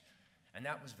tax. And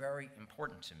that was very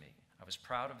important to me. I was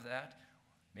proud of that.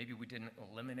 Maybe we didn't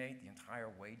eliminate the entire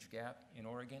wage gap in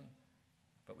Oregon,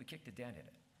 but we kicked a dent in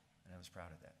it, and I was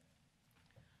proud of that.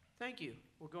 Thank you.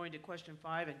 We're going to question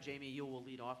 5, and Jamie, you will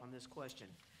lead off on this question.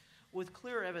 With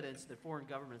clear evidence that foreign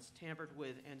governments tampered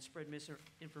with and spread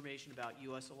misinformation about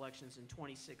U.S. elections in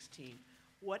 2016,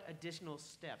 what additional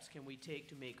steps can we take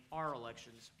to make our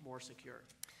elections more secure?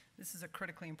 This is a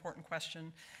critically important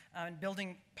question.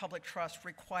 Building public trust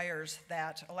requires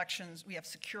that we have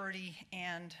security,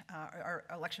 and our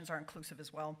elections are inclusive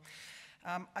as well.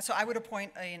 So I would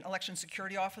appoint an election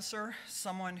security officer,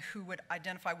 someone who would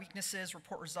identify weaknesses,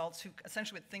 report results, who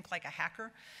essentially would think like a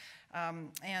hacker,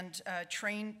 and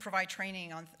provide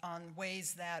training on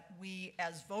ways that we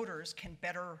as voters can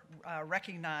better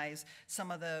recognize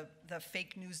some of the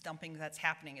fake news dumping that's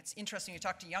happening. It's interesting, you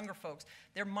talk to younger folks,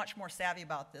 they're much more savvy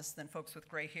about this than folks with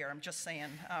gray hair. I'm just saying,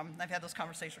 I've had those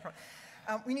conversations before.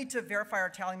 We need to verify our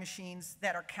tally machines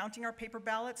that are counting our paper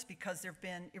ballots, because there have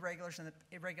been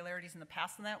irregularities in the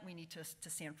past on that. We need to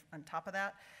stay on top of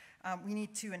that. We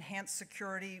need to enhance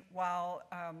security while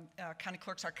county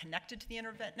clerks are connected to the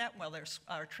internet while they're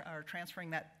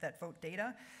transferring that vote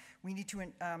data. We need to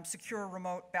secure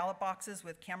remote ballot boxes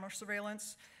with camera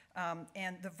surveillance.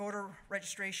 And the voter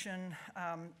registration,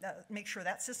 make sure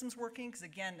that system's working, because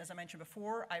again, as I mentioned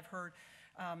before, I've heard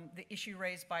the issue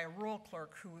raised by a rural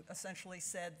clerk who essentially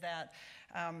said that,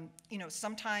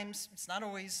 sometimes, it's not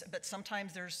always, but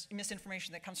sometimes there's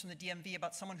misinformation that comes from the DMV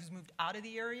about someone who's moved out of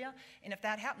the area, and if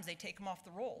that happens, they take them off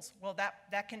the rolls. Well,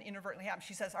 that can inadvertently happen.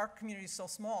 She says, our community is so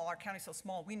small, our county is so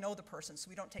small, we know the person, so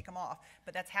we don't take them off,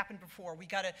 but that's happened before. We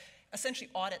got to essentially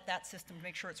audit that system to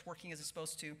make sure it's working as it's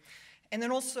supposed to. And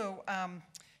then also,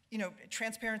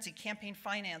 transparency, campaign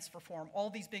finance reform, all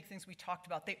these big things we talked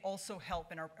about, they also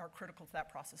help and are critical to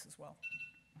that process as well.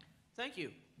 Thank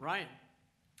you. Ryan.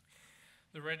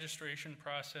 The registration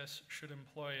process should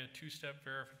employ a two-step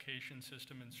verification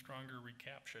system and stronger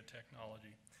reCAPTCHA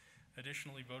technology.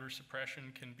 Additionally, voter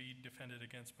suppression can be defended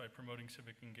against by promoting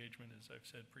civic engagement, as I've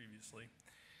said previously.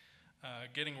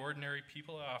 Getting ordinary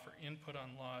people to offer input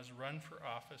on laws, run for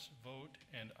office, vote,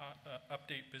 and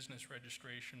update business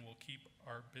registration will keep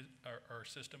our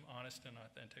system honest and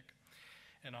authentic.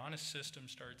 An honest system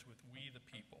starts with we the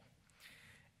people.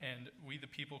 And we the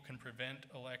people can prevent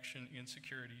election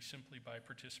insecurity simply by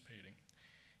participating.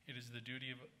 It is the duty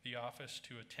of the office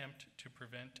to attempt to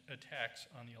prevent attacks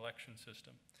on the election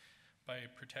system by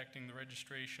protecting the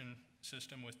registration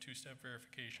system with two-step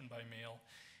verification by mail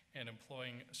and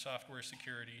employing software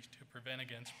security to prevent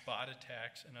against bot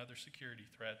attacks and other security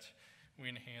threats. We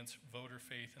enhance voter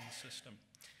faith in the system.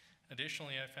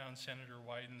 Additionally, I found Senator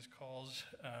Wyden's calls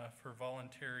for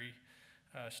voluntary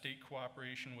state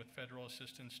cooperation with federal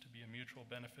assistance to be a mutual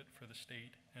benefit for the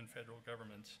state and federal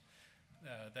governments.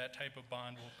 That type of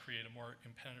bond will create a more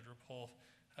impenetrable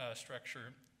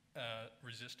structure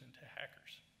resistant to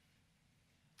hackers.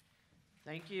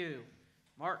 Thank you.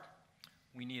 Mark.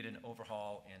 We need an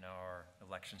overhaul in our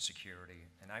election security,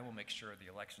 and I will make sure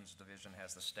the Elections Division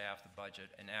has the staff, the budget,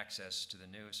 and access to the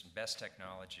newest and best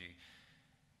technology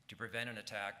to prevent an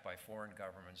attack by foreign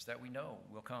governments that we know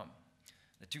will come.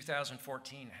 The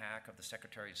 2014 hack of the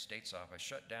Secretary of State's office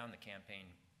shut down the campaign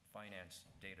finance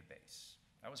database.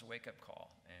 That was a wake-up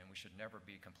call, and we should never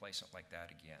be complacent like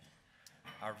that again.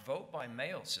 Our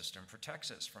vote-by-mail system protects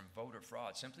us from voter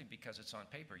fraud simply because it's on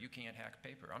paper. You can't hack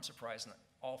paper. I'm surprised that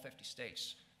all 50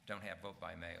 states don't have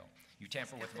vote-by-mail. You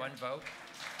tamper with one vote,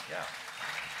 yeah.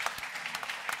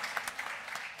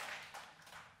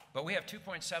 But we have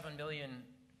 2.7 million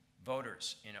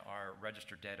voters in our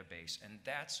registered database, and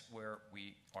that's where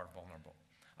we are vulnerable.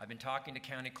 I've been talking to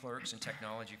county clerks and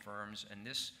technology firms, and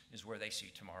this is where they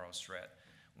see tomorrow's threat.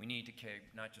 We need to keep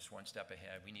not just one step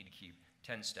ahead, we need to keep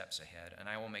 10 steps ahead, and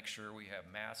I will make sure we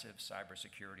have massive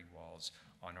cybersecurity walls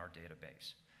on our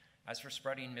database. As for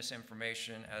spreading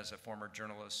misinformation, as a former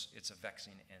journalist, it's a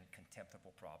vexing and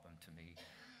contemptible problem to me,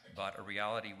 but a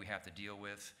reality we have to deal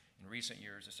with. In recent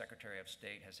years, the Secretary of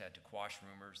State has had to quash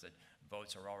rumors that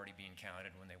votes are already being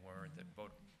counted when they weren't, that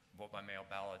vote by mail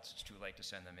ballots, it's too late to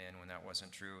send them in, when that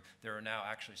wasn't true. There are now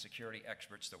actually security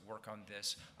experts that work on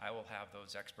this. I will have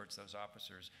those experts, those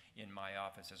officers in my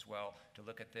office as well to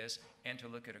look at this and to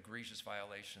look at egregious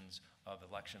violations of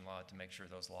election law to make sure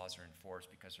those laws are enforced,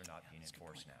 because they're not being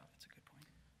enforced now. That's a good point.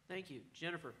 Thank you.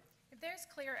 Jennifer. If there's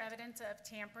clear evidence of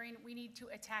tampering, we need to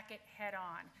attack it head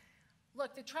on.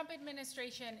 Look, the Trump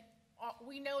administration,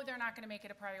 we know they're not going to make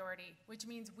it a priority, which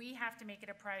means we have to make it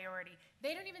a priority.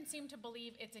 They don't even seem to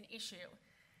believe it's an issue.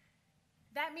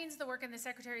 That means the work in the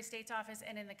Secretary of State's office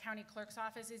and in the county clerk's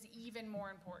office is even more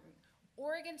important.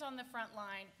 Oregon's on the front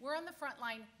line. We're on the front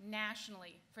line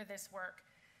nationally for this work.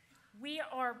 We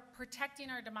are protecting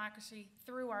our democracy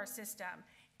through our system.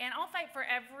 And I'll fight for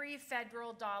every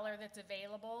federal dollar that's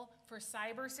available for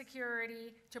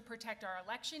cybersecurity to protect our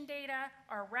election data,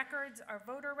 our records, our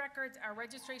voter records, our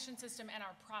registration system, and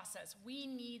our process. We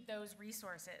need those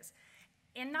resources.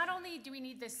 And not only do we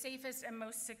need the safest and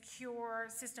most secure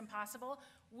system possible,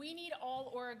 we need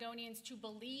all Oregonians to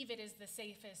believe it is the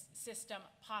safest system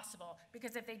possible.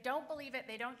 Because if they don't believe it,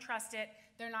 they don't trust it,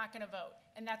 they're not going to vote.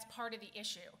 And that's part of the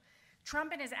issue.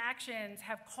 Trump and his actions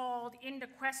have called into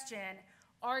question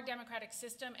our democratic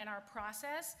system and our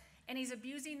process, and he's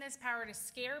abusing this power to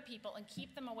scare people and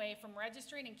keep them away from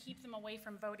registering and keep them away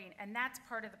from voting, and that's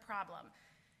part of the problem.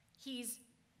 He's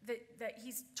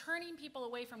turning people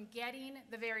away from getting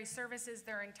the very services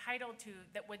they're entitled to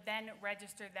that would then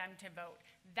register them to vote.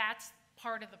 That's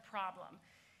part of the problem.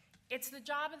 It's the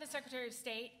job of the Secretary of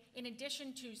State, in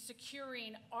addition to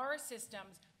securing our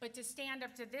systems, but to stand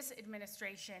up to this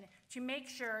administration to make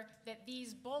sure that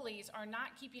these bullies are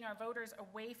not keeping our voters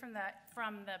away from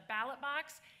the ballot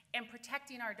box and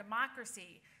protecting our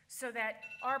democracy so that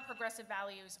our progressive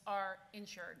values are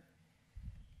ensured.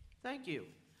 Thank you.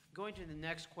 Going to the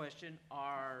next question,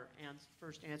 our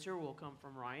first answer will come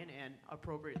from Ryan, and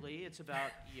appropriately, it's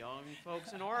about young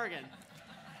folks in Oregon.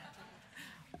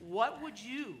 What would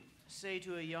you say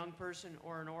to a young person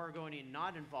or an Oregonian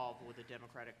not involved with the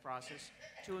democratic process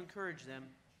to encourage them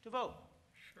to vote?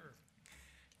 Sure.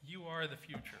 You are the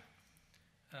future.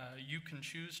 You can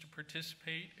choose to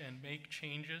participate and make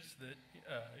changes that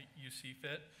you see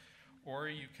fit, or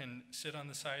you can sit on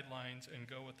the sidelines and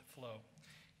go with the flow.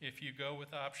 If you go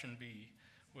with option B,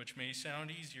 which may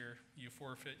sound easier, you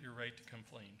forfeit your right to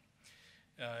complain.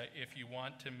 If you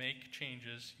want to make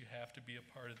changes, you have to be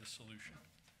a part of the solution.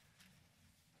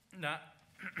 Not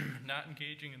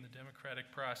engaging in the democratic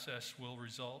process will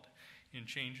result in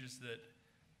changes that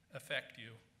affect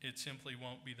you. It simply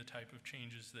won't be the type of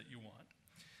changes that you want.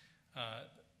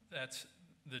 That's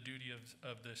the duty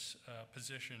of this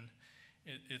position.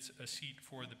 It's a seat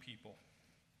for the people.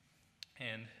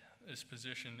 And this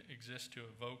position exists to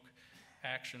evoke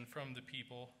action from the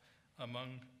people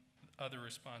among other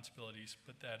responsibilities,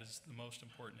 but that is the most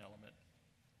important element.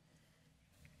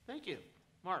 Thank you.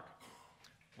 Mark.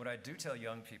 What I do tell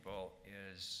young people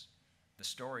is the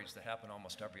stories that happen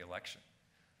almost every election.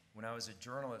 When I was a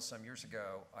journalist some years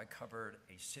ago, I covered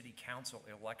a city council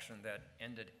election that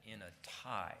ended in a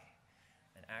tie,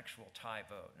 an actual tie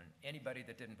vote. And anybody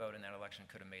that didn't vote in that election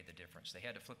could have made the difference. They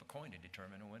had to flip a coin to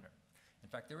determine a winner. In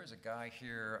fact, there is a guy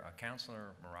here,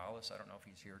 Councilor Morales. I don't know if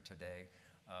he's here today.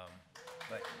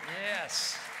 But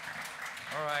yes.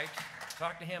 All right.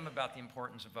 Talk to him about the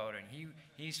importance of voting.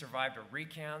 He survived a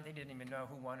recount. They didn't even know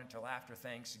who won until after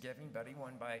Thanksgiving, but he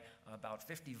won by about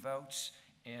 50 votes.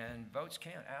 And votes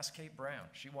count. Ask Kate Brown.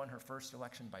 She won her first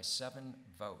election by 7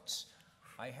 votes.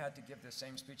 I had to give the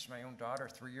same speech to my own daughter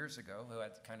 3 years ago, who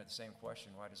had kind of the same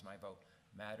question, why does my vote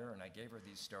matter? And I gave her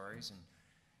these stories, and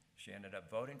she ended up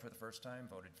voting for the first time,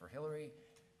 voted for Hillary,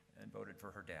 and voted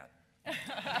for her dad.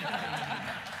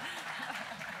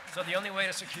 So the only way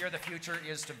to secure the future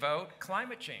is to vote.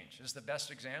 Climate change is the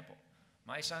best example.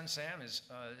 My son Sam is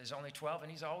only 12,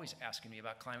 and he's always asking me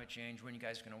about climate change. When you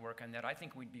guys are going to work on that? I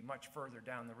think we'd be much further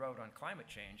down the road on climate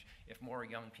change if more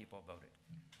young people voted.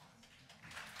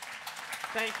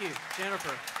 Thank you.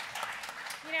 Jennifer.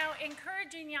 You know,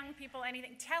 encouraging young people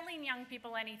anything, telling young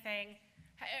people anything,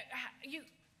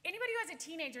 anybody who has a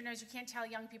teenager knows you can't tell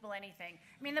young people anything.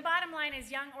 I mean, the bottom line is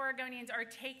young Oregonians are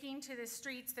taking to the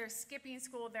streets, they're skipping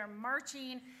school, they're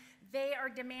marching, they are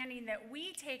demanding that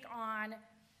we take on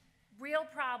real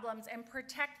problems and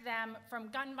protect them from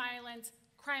gun violence,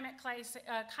 climate crisis.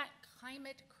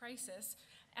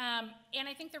 And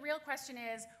I think the real question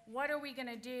is, what are we going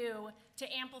to do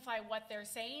to amplify what they're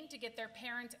saying to get their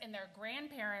parents and their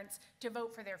grandparents to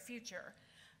vote for their future?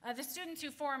 The students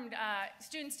who formed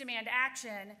Students Demand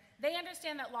Action, they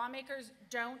understand that lawmakers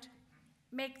don't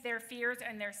make their fears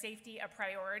and their safety a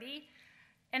priority.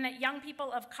 and that young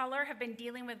people of color have been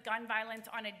dealing with gun violence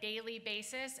on a daily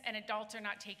basis, and adults are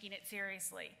not taking it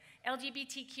seriously.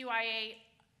 LGBTQIA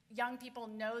young people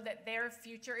know that their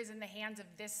future is in the hands of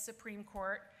this Supreme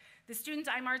Court. The students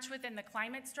I marched with in the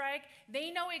climate strike,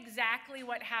 they know exactly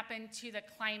what happened to the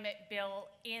climate bill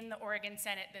in the Oregon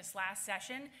Senate this last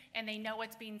session, and they know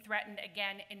what's being threatened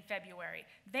again in February.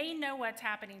 They know what's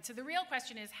happening. So the real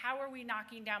question is, how are we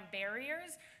knocking down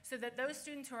barriers so that those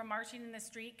students who are marching in the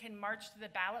street can march to the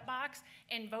ballot box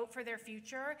and vote for their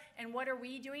future? And what are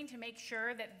we doing to make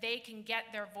sure that they can get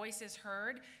their voices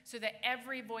heard so that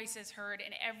every voice is heard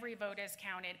and every vote is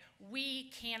counted?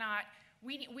 We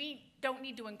don't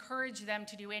need to encourage them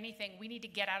to do anything. We need to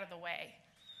get out of the way.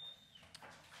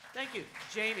 Thank you.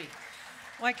 Jamie.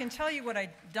 Well, I can tell you what I've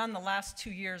done the last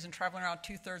 2 years in traveling around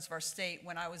 2/3 of our state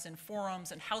when I was in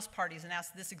forums and house parties and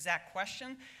asked this exact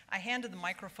question. I handed the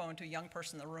microphone to a young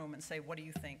person in the room and say, what do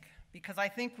you think? Because I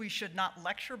think we should not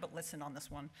lecture, but listen on this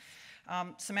one.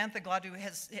 Samantha Gladu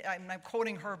I'm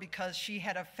quoting her because she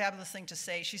had a fabulous thing to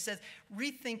say. She says,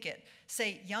 rethink it.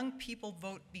 Say, young people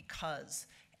vote because.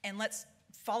 And let's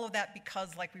follow that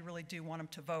because like we really do want them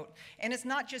to vote. And it's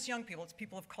not just young people, it's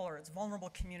people of color, it's vulnerable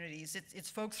communities, it's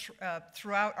folks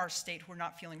throughout our state who are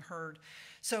not feeling heard.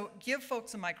 So give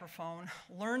folks a microphone,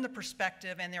 learn the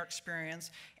perspective and their experience,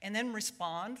 and then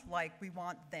respond like we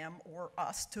want them or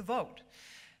us to vote.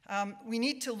 We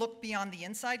need to look beyond the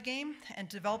inside game and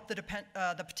develop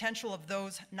the potential of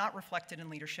those not reflected in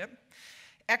leadership.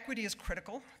 Equity is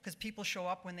critical because people show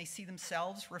up when they see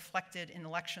themselves reflected in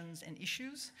elections and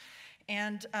issues.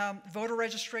 And voter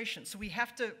registration. So we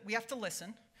have to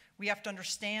listen. We have to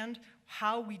understand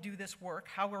how we do this work,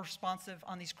 how we're responsive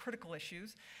on these critical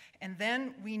issues. And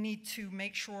then we need to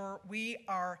make sure we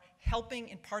are helping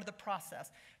in part of the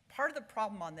process. Part of the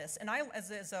problem on this, and I,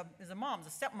 as a mom, as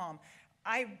a stepmom,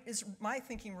 my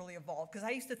thinking really evolved because I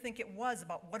used to think it was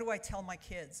about what do I tell my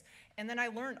kids, and then I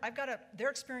learned their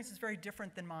experience is very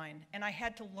different than mine, and I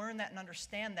had to learn that and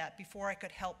understand that before I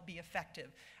could help be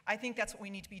effective. I think that's what we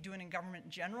need to be doing in government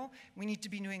in general. We need to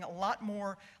be doing a lot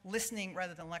more listening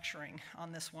rather than lecturing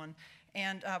on this one.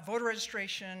 And voter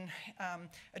registration,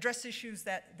 address issues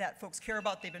that folks care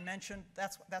about. They've been mentioned.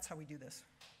 That's how we do this.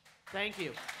 Thank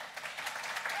you.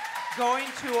 Going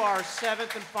to our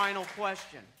seventh and final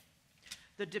question.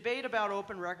 The debate about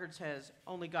open records has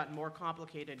only gotten more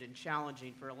complicated and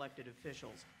challenging for elected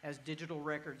officials as digital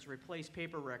records replace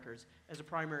paper records as a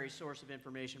primary source of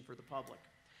information for the public.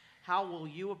 How will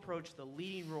you approach the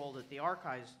leading role that the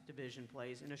Archives Division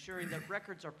plays in assuring that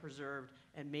records are preserved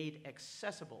and made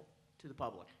accessible to the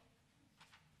public?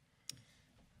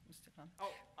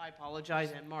 Oh, I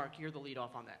apologize, and Mark, you're the lead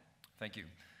off on that. Thank you.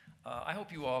 I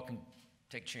hope you all can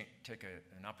take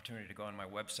an opportunity to go on my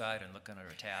website and look under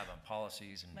a tab on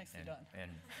policies and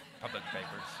public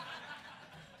papers.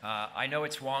 I know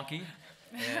it's wonky,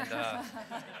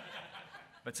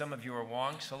 but some of you are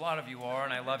wonks. A lot of you are,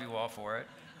 and I love you all for it.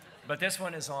 But this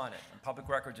one is on it. And public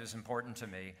records is important to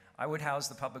me. I would house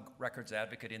the public records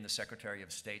advocate in the Secretary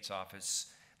of State's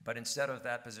office, but instead of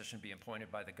that position being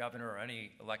appointed by the governor or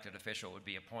any elected official, it would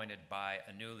be appointed by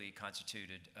a newly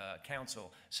constituted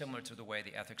council, similar to the way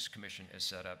the Ethics Commission is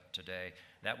set up today.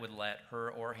 That would let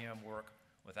her or him work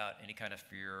without any kind of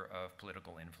fear of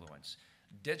political influence.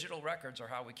 Digital records are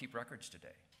how we keep records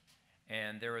today.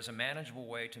 And there is a manageable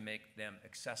way to make them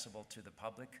accessible to the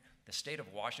public. The state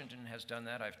of Washington has done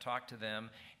that. I've talked to them,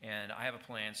 and I have a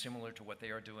plan similar to what they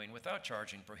are doing without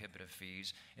charging prohibitive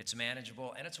fees. It's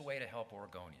manageable, and it's a way to help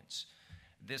Oregonians.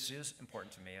 This is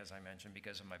important to me, as I mentioned,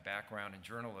 because of my background in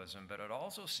journalism, but it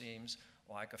also seems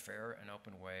like a fair and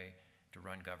open way to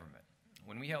run government.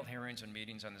 When we held hearings and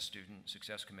meetings on the Student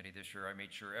Success Committee this year, I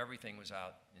made sure everything was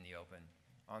out in the open,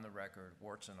 on the record,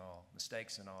 warts and all,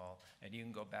 mistakes and all, and you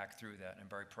can go back through that. And I'm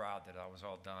very proud that that was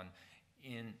all done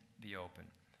in the open.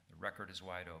 The record is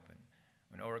wide open.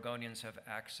 When Oregonians have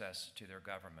access to their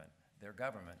government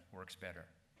works better.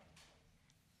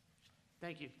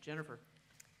 Thank you. Jennifer.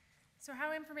 So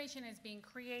how information is being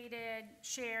created,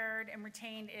 shared, and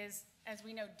retained is, as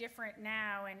we know, different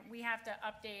now, and we have to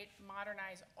update,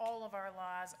 modernize all of our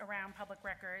laws around public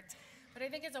records. But I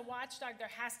think as a watchdog, there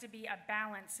has to be a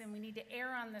balance, and we need to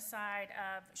err on the side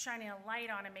of shining a light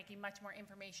on and making much more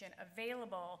information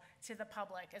available to the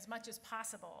public as much as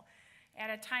possible. At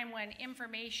a time when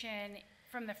information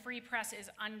from the free press is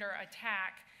under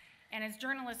attack, And as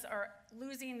journalists are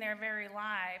losing their very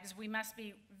lives, we must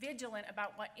be vigilant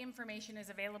about what information is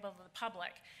available to the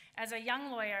public. As a young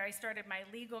lawyer, I started my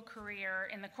legal career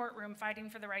in the courtroom fighting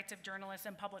for the rights of journalists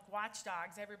and public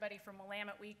watchdogs, everybody from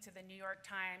Willamette Week to the New York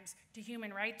Times to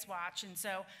Human Rights Watch. And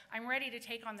so I'm ready to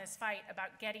take on this fight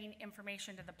about getting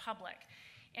information to the public.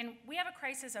 And we have a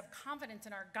crisis of confidence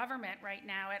in our government right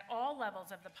now at all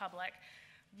levels of the public.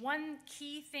 One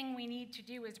key thing we need to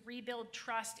do is rebuild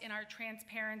trust in our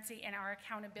transparency and our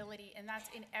accountability, and that's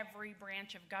in every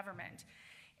branch of government.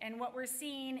 And what we're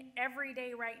seeing every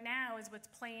day right now is what's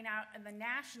playing out in the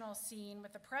national scene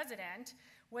with the president.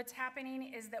 What's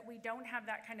happening is that we don't have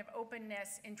that kind of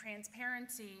openness and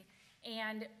transparency,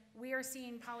 and we are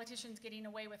seeing politicians getting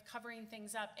away with covering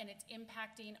things up, and it's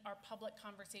impacting our public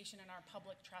conversation and our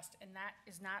public trust, and that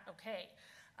is not okay.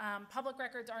 Public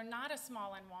records are not a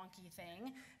small and wonky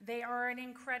thing. They are an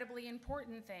incredibly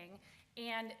important thing.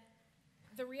 And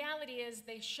the reality is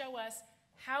they show us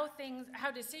how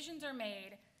decisions are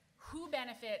made, who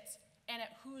benefits, and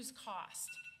at whose cost.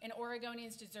 And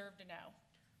Oregonians deserve to know.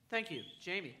 Thank you.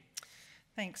 Jamie.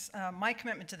 Thanks. My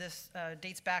commitment to this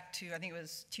dates back to, I think it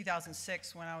was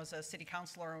 2006 when I was a city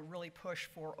councilor and really pushed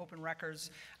for open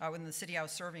records within the city I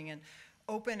was serving in.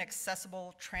 Open,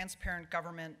 accessible, transparent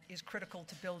government is critical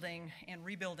to building and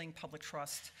rebuilding public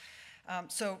trust.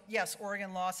 So yes,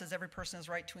 Oregon law says every person has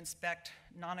right to inspect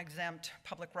non-exempt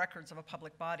public records of a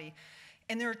public body.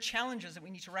 And there are challenges that we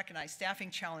need to recognize, staffing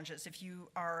challenges. If you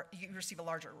receive a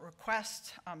larger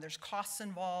request, there's costs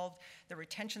involved, there are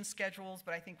retention schedules,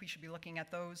 but I think we should be looking at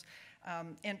those.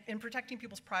 And protecting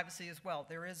people's privacy as well.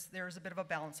 There is a bit of a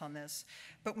balance on this.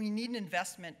 But we need an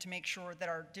investment to make sure that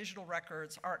our digital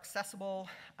records are accessible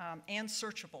and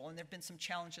searchable, and there have been some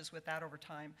challenges with that over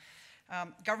time.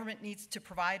 Government needs to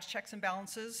provide checks and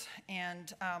balances,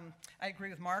 and I agree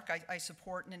with Mark. I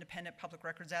support an independent public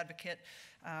records advocate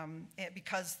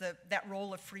because that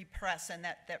role of free press and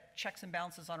that checks and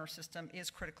balances on our system is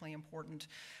critically important.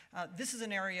 This is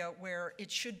an area where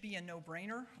it should be a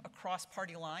no-brainer across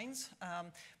party lines,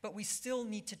 but we still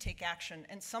need to take action,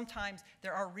 and sometimes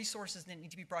there are resources that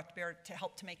need to be brought to bear to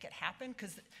help to make it happen,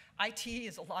 because IT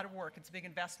is a lot of work, it's a big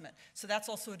investment. So that's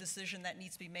also a decision that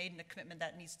needs to be made, and a commitment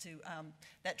that needs to,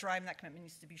 that drive and that commitment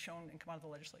needs to be shown and come out of the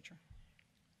legislature.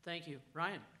 Thank you.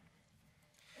 Ryan.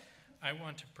 I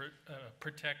want to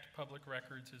protect public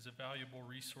records as a valuable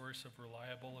resource of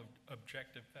reliable,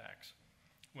 objective facts.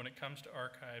 When it comes to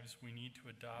archives, we need to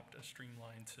adopt a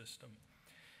streamlined system.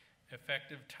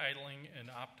 Effective titling and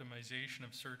optimization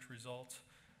of search results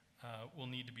will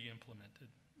need to be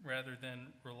implemented. Rather than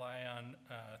rely on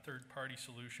third-party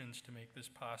solutions to make this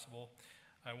possible,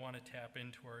 I want to tap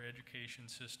into our education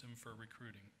system for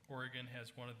recruiting. Oregon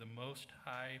has one of the most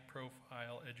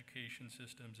high-profile education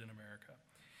systems in America.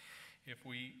 If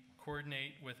we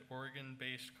coordinate with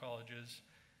Oregon-based colleges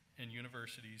and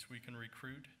universities, we can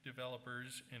recruit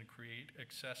developers and create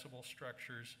accessible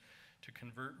structures to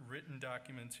convert written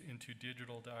documents into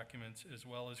digital documents, as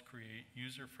well as create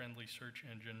user-friendly search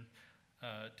engine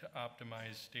to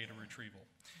optimize data retrieval.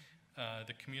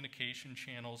 The communication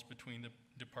channels between the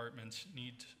departments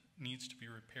needs to be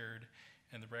repaired,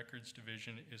 and the records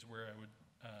division is where I would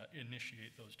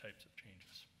initiate those types of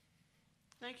changes.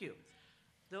 Thank you.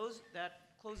 That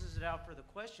closes it out for the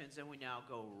questions, and we now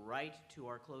go right to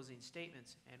our closing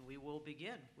statements, and we will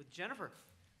begin with Jennifer.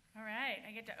 All right,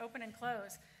 I get to open and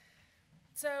close.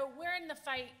 So we're in the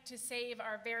fight to save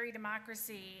our very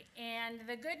democracy, and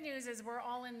the good news is we're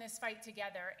all in this fight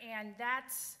together, and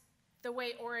that's the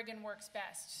way Oregon works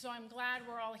best. So I'm glad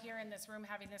we're all here in this room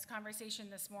having this conversation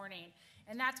this morning,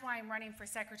 and that's why I'm running for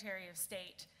Secretary of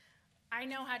State. I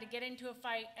know how to get into a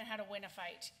fight and how to win a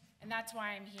fight, and that's why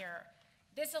I'm here.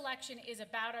 This election is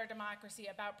about our democracy,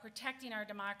 about protecting our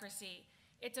democracy.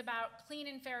 It's about clean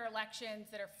and fair elections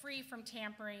that are free from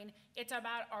tampering. It's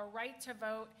about our right to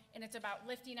vote, and it's about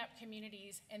lifting up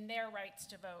communities and their rights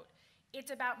to vote. It's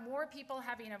about more people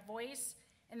having a voice,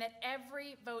 and that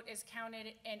every vote is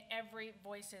counted and every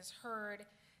voice is heard.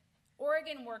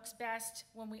 Oregon works best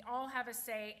when we all have a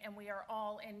say and we are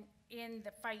all in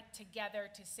the fight together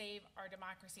to save our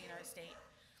democracy in our state.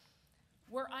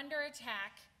 We're under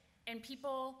attack, and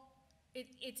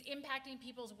it's impacting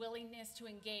people's willingness to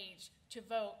engage, to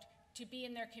vote, to be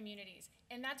in their communities.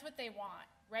 And that's what they want,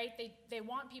 right? They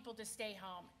want people to stay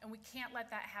home, and we can't let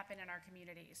that happen in our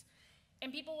communities.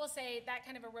 And people will say that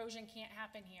kind of erosion can't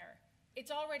happen here.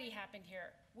 It's already happened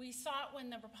here. We saw it when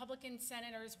the Republican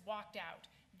senators walked out.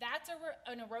 That's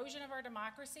an erosion of our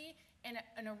democracy and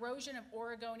an erosion of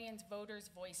Oregonians' voters'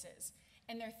 voices.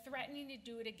 And they're threatening to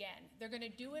do it again. They're going to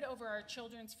do it over our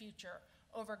children's future,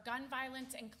 over gun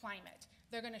violence and climate.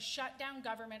 They're going to shut down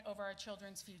government over our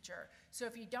children's future. So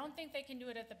if you don't think they can do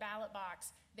it at the ballot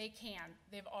box, they can.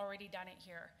 They've already done it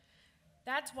here.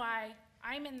 That's why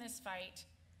I'm in this fight.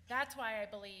 That's why I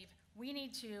believe we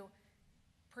need to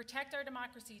protect our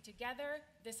democracy together.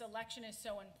 This election is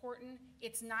so important.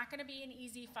 It's not going to be an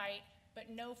easy fight, but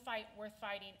no fight worth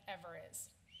fighting ever is.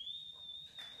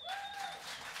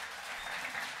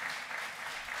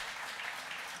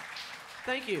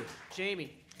 Thank you.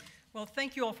 Jamie. Well,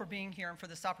 thank you all for being here and for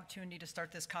this opportunity to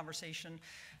start this conversation.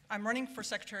 I'm running for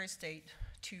Secretary of State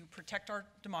to protect our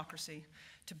democracy,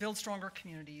 to build stronger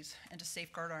communities, and to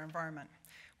safeguard our environment.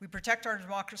 We protect our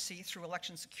democracy through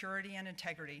election security and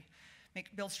integrity,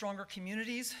 build stronger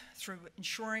communities through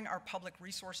ensuring our public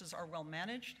resources are well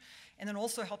managed, and then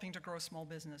also helping to grow small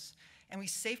business. And we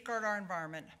safeguard our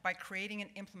environment by creating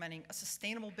and implementing a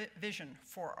sustainable vision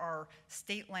for our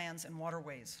state lands and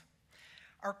waterways.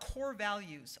 Our core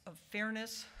values of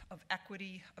fairness, of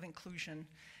equity, of inclusion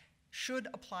should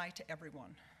apply to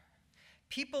everyone.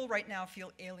 People right now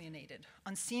feel alienated,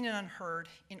 unseen and unheard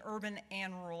in urban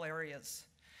and rural areas.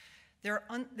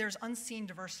 There's unseen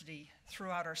diversity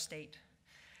throughout our state.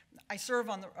 I serve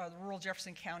on the rural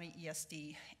Jefferson County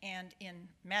ESD, and in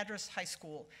Madras High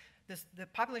School, the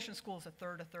population of school is a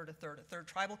third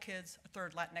tribal kids, a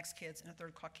third Latinx kids, and a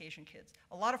third Caucasian kids.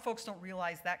 A lot of folks don't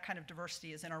realize that kind of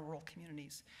diversity is in our rural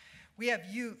communities. We have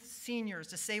youth, seniors,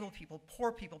 disabled people,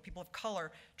 poor people, people of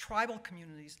color, tribal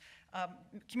communities,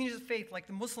 communities of faith like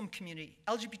the Muslim community,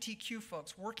 LGBTQ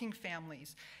folks, working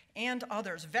families, and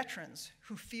others, veterans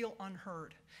who feel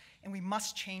unheard, and we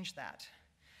must change that.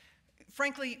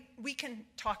 Frankly, we can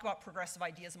talk about progressive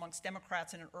ideas amongst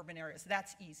Democrats and in urban areas.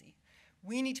 That's easy.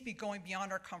 We need to be going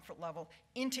beyond our comfort level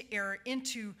into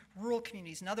rural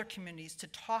communities and other communities to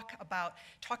talk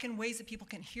in ways that people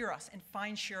can hear us and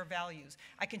find shared values.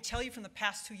 I can tell you from the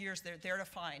past 2 years they're there to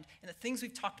find. And the things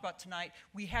we've talked about tonight,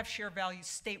 we have shared values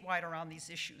statewide around these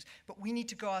issues. But we need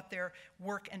to go out there,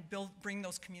 work, and bring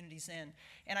those communities in.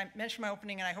 And I mentioned my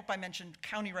opening, and I hope I mentioned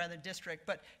county rather than district,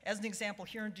 but as an example,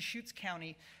 here in Deschutes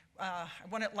County, I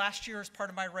won it last year as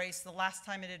part of my race. The last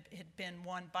time it had been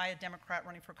won by a Democrat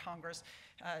running for Congress,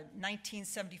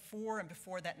 1974, and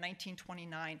before that,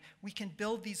 1929. We can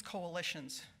build these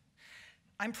coalitions.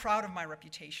 I'm proud of my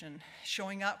reputation,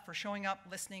 showing up,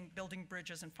 listening, building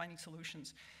bridges, and finding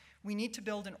solutions. We need to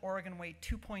build an Oregon Way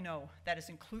 2.0 that is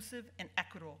inclusive and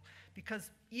equitable,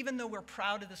 because even though we're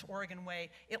proud of this Oregon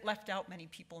Way, it left out many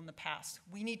people in the past.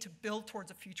 We need to build towards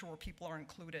a future where people are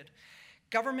included.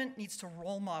 Government needs to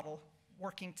role model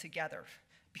working together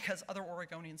because other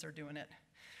Oregonians are doing it.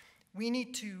 We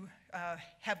need to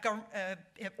have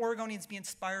Oregonians be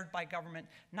inspired by government,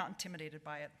 not intimidated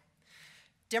by it.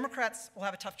 Democrats will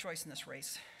have a tough choice in this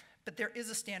race, but there is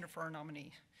a standard for our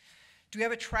nominee. Do we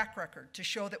have a track record to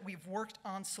show that we've worked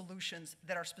on solutions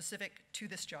that are specific to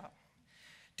this job?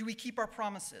 Do we keep our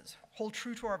promises, hold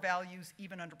true to our values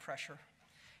even under pressure?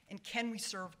 And can we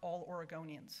serve all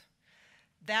Oregonians?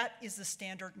 That is the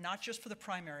standard, not just for the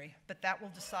primary, but that will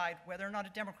decide whether or not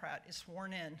a Democrat is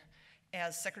sworn in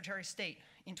as Secretary of State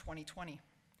in 2020.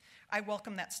 I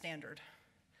welcome that standard.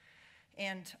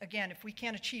 And again, if we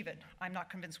can't achieve it, I'm not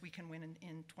convinced we can win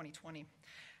in 2020.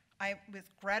 With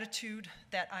gratitude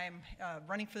that I'm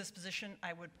running for this position,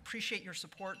 I would appreciate your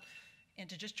support. And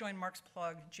to just join Mark's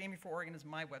plug, Jamie for Oregon is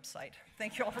my website.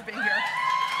 Thank you all for being here.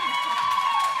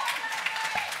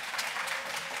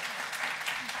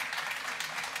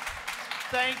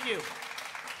 Thank you.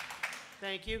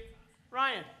 Thank you.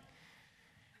 Ryan.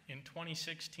 In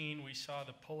 2016, we saw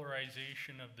the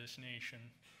polarization of this nation.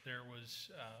 There was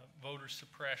voter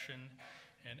suppression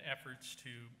and efforts to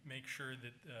make sure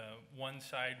that one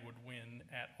side would win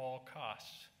at all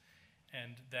costs.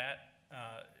 And that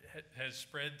has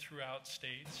spread throughout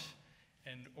states,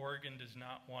 and Oregon does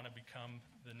not want to become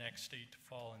the next state to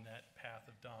fall in that path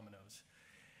of dominoes.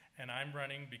 And I'm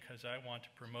running because I want to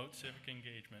promote civic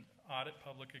engagement, audit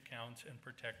public accounts, and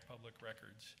protect public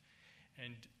records.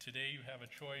 And today you have a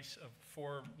choice of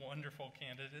 4 wonderful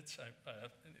candidates.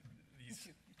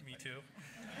 Me too.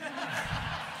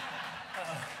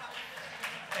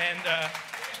 And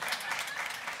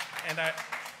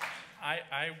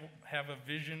I have a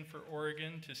vision for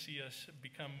Oregon to see us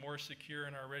become more secure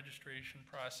in our registration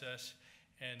process,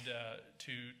 and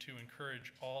to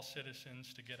encourage all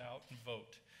citizens to get out and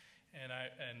vote. And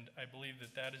I believe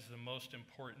that is the most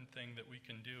important thing that we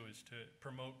can do, is to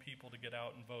promote people to get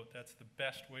out and vote. That's the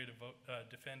best way to vote,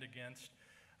 defend against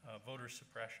voter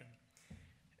suppression.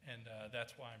 And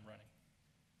that's why I'm running.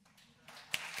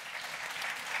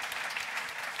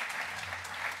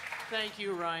 Thank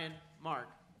you, Ryan. Mark.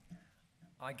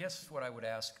 I guess what I would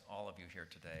ask all of you here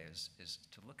today is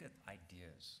to look at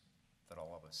ideas that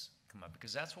all of us come up,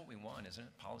 because that's what we want, isn't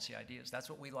it? Policy ideas. That's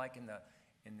what we like in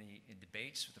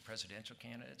debates with the presidential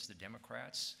candidates, the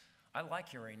Democrats. I like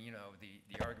hearing, you know,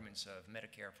 the arguments of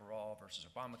Medicare for all versus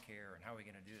Obamacare, and how are we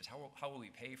going to do this? How will we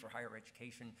pay for higher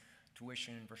education,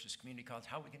 tuition versus community college?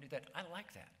 How are we going to do that? I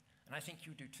like that, and I think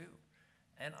you do too.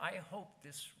 And I hope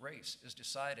this race is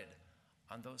decided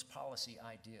on those policy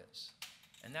ideas.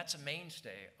 And that's a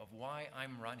mainstay of why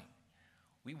I'm running.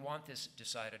 We want this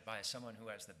decided by someone who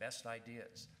has the best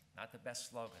ideas, not the best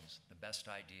slogans, the best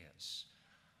ideas.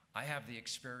 I have the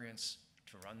experience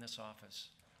to run this office.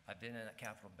 I've been in that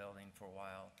Capitol building for a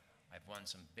while. I've won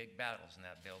some big battles in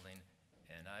that building,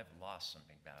 and I've lost some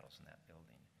big battles in that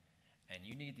building. And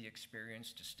you need the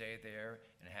experience to stay there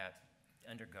and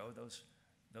undergo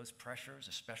those pressures,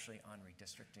 especially on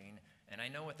redistricting. And I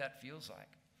know what that feels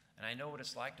like. And I know what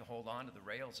it's like to hold on to the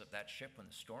rails of that ship when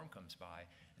the storm comes by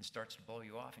and starts to blow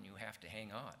you off and you have to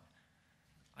hang on.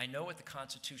 I know what the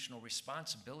constitutional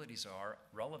responsibilities are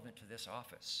relevant to this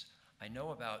office. I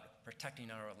know about protecting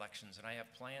our elections, and I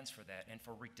have plans for that, and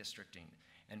for redistricting,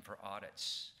 and for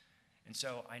audits. And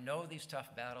so I know these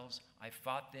tough battles. I've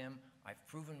fought them. I've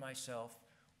proven myself.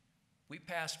 We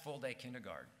passed full-day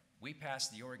kindergarten. We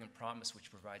passed the Oregon Promise,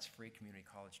 which provides free community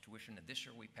college tuition, and this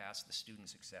year we passed the Student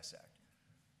Success Act.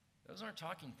 Those aren't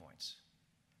talking points.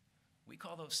 We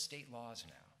call those state laws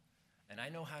now, and I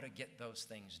know how to get those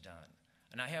things done.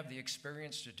 And I have the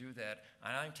experience to do that,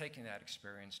 and I'm taking that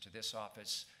experience to this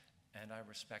office, and I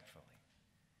respectfully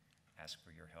ask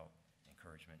for your help,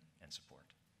 encouragement, and support.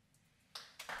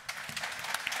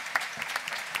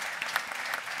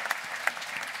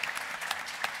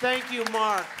 Thank you,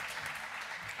 Mark.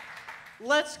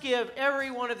 Let's give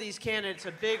every one of these candidates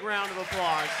a big round of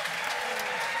applause.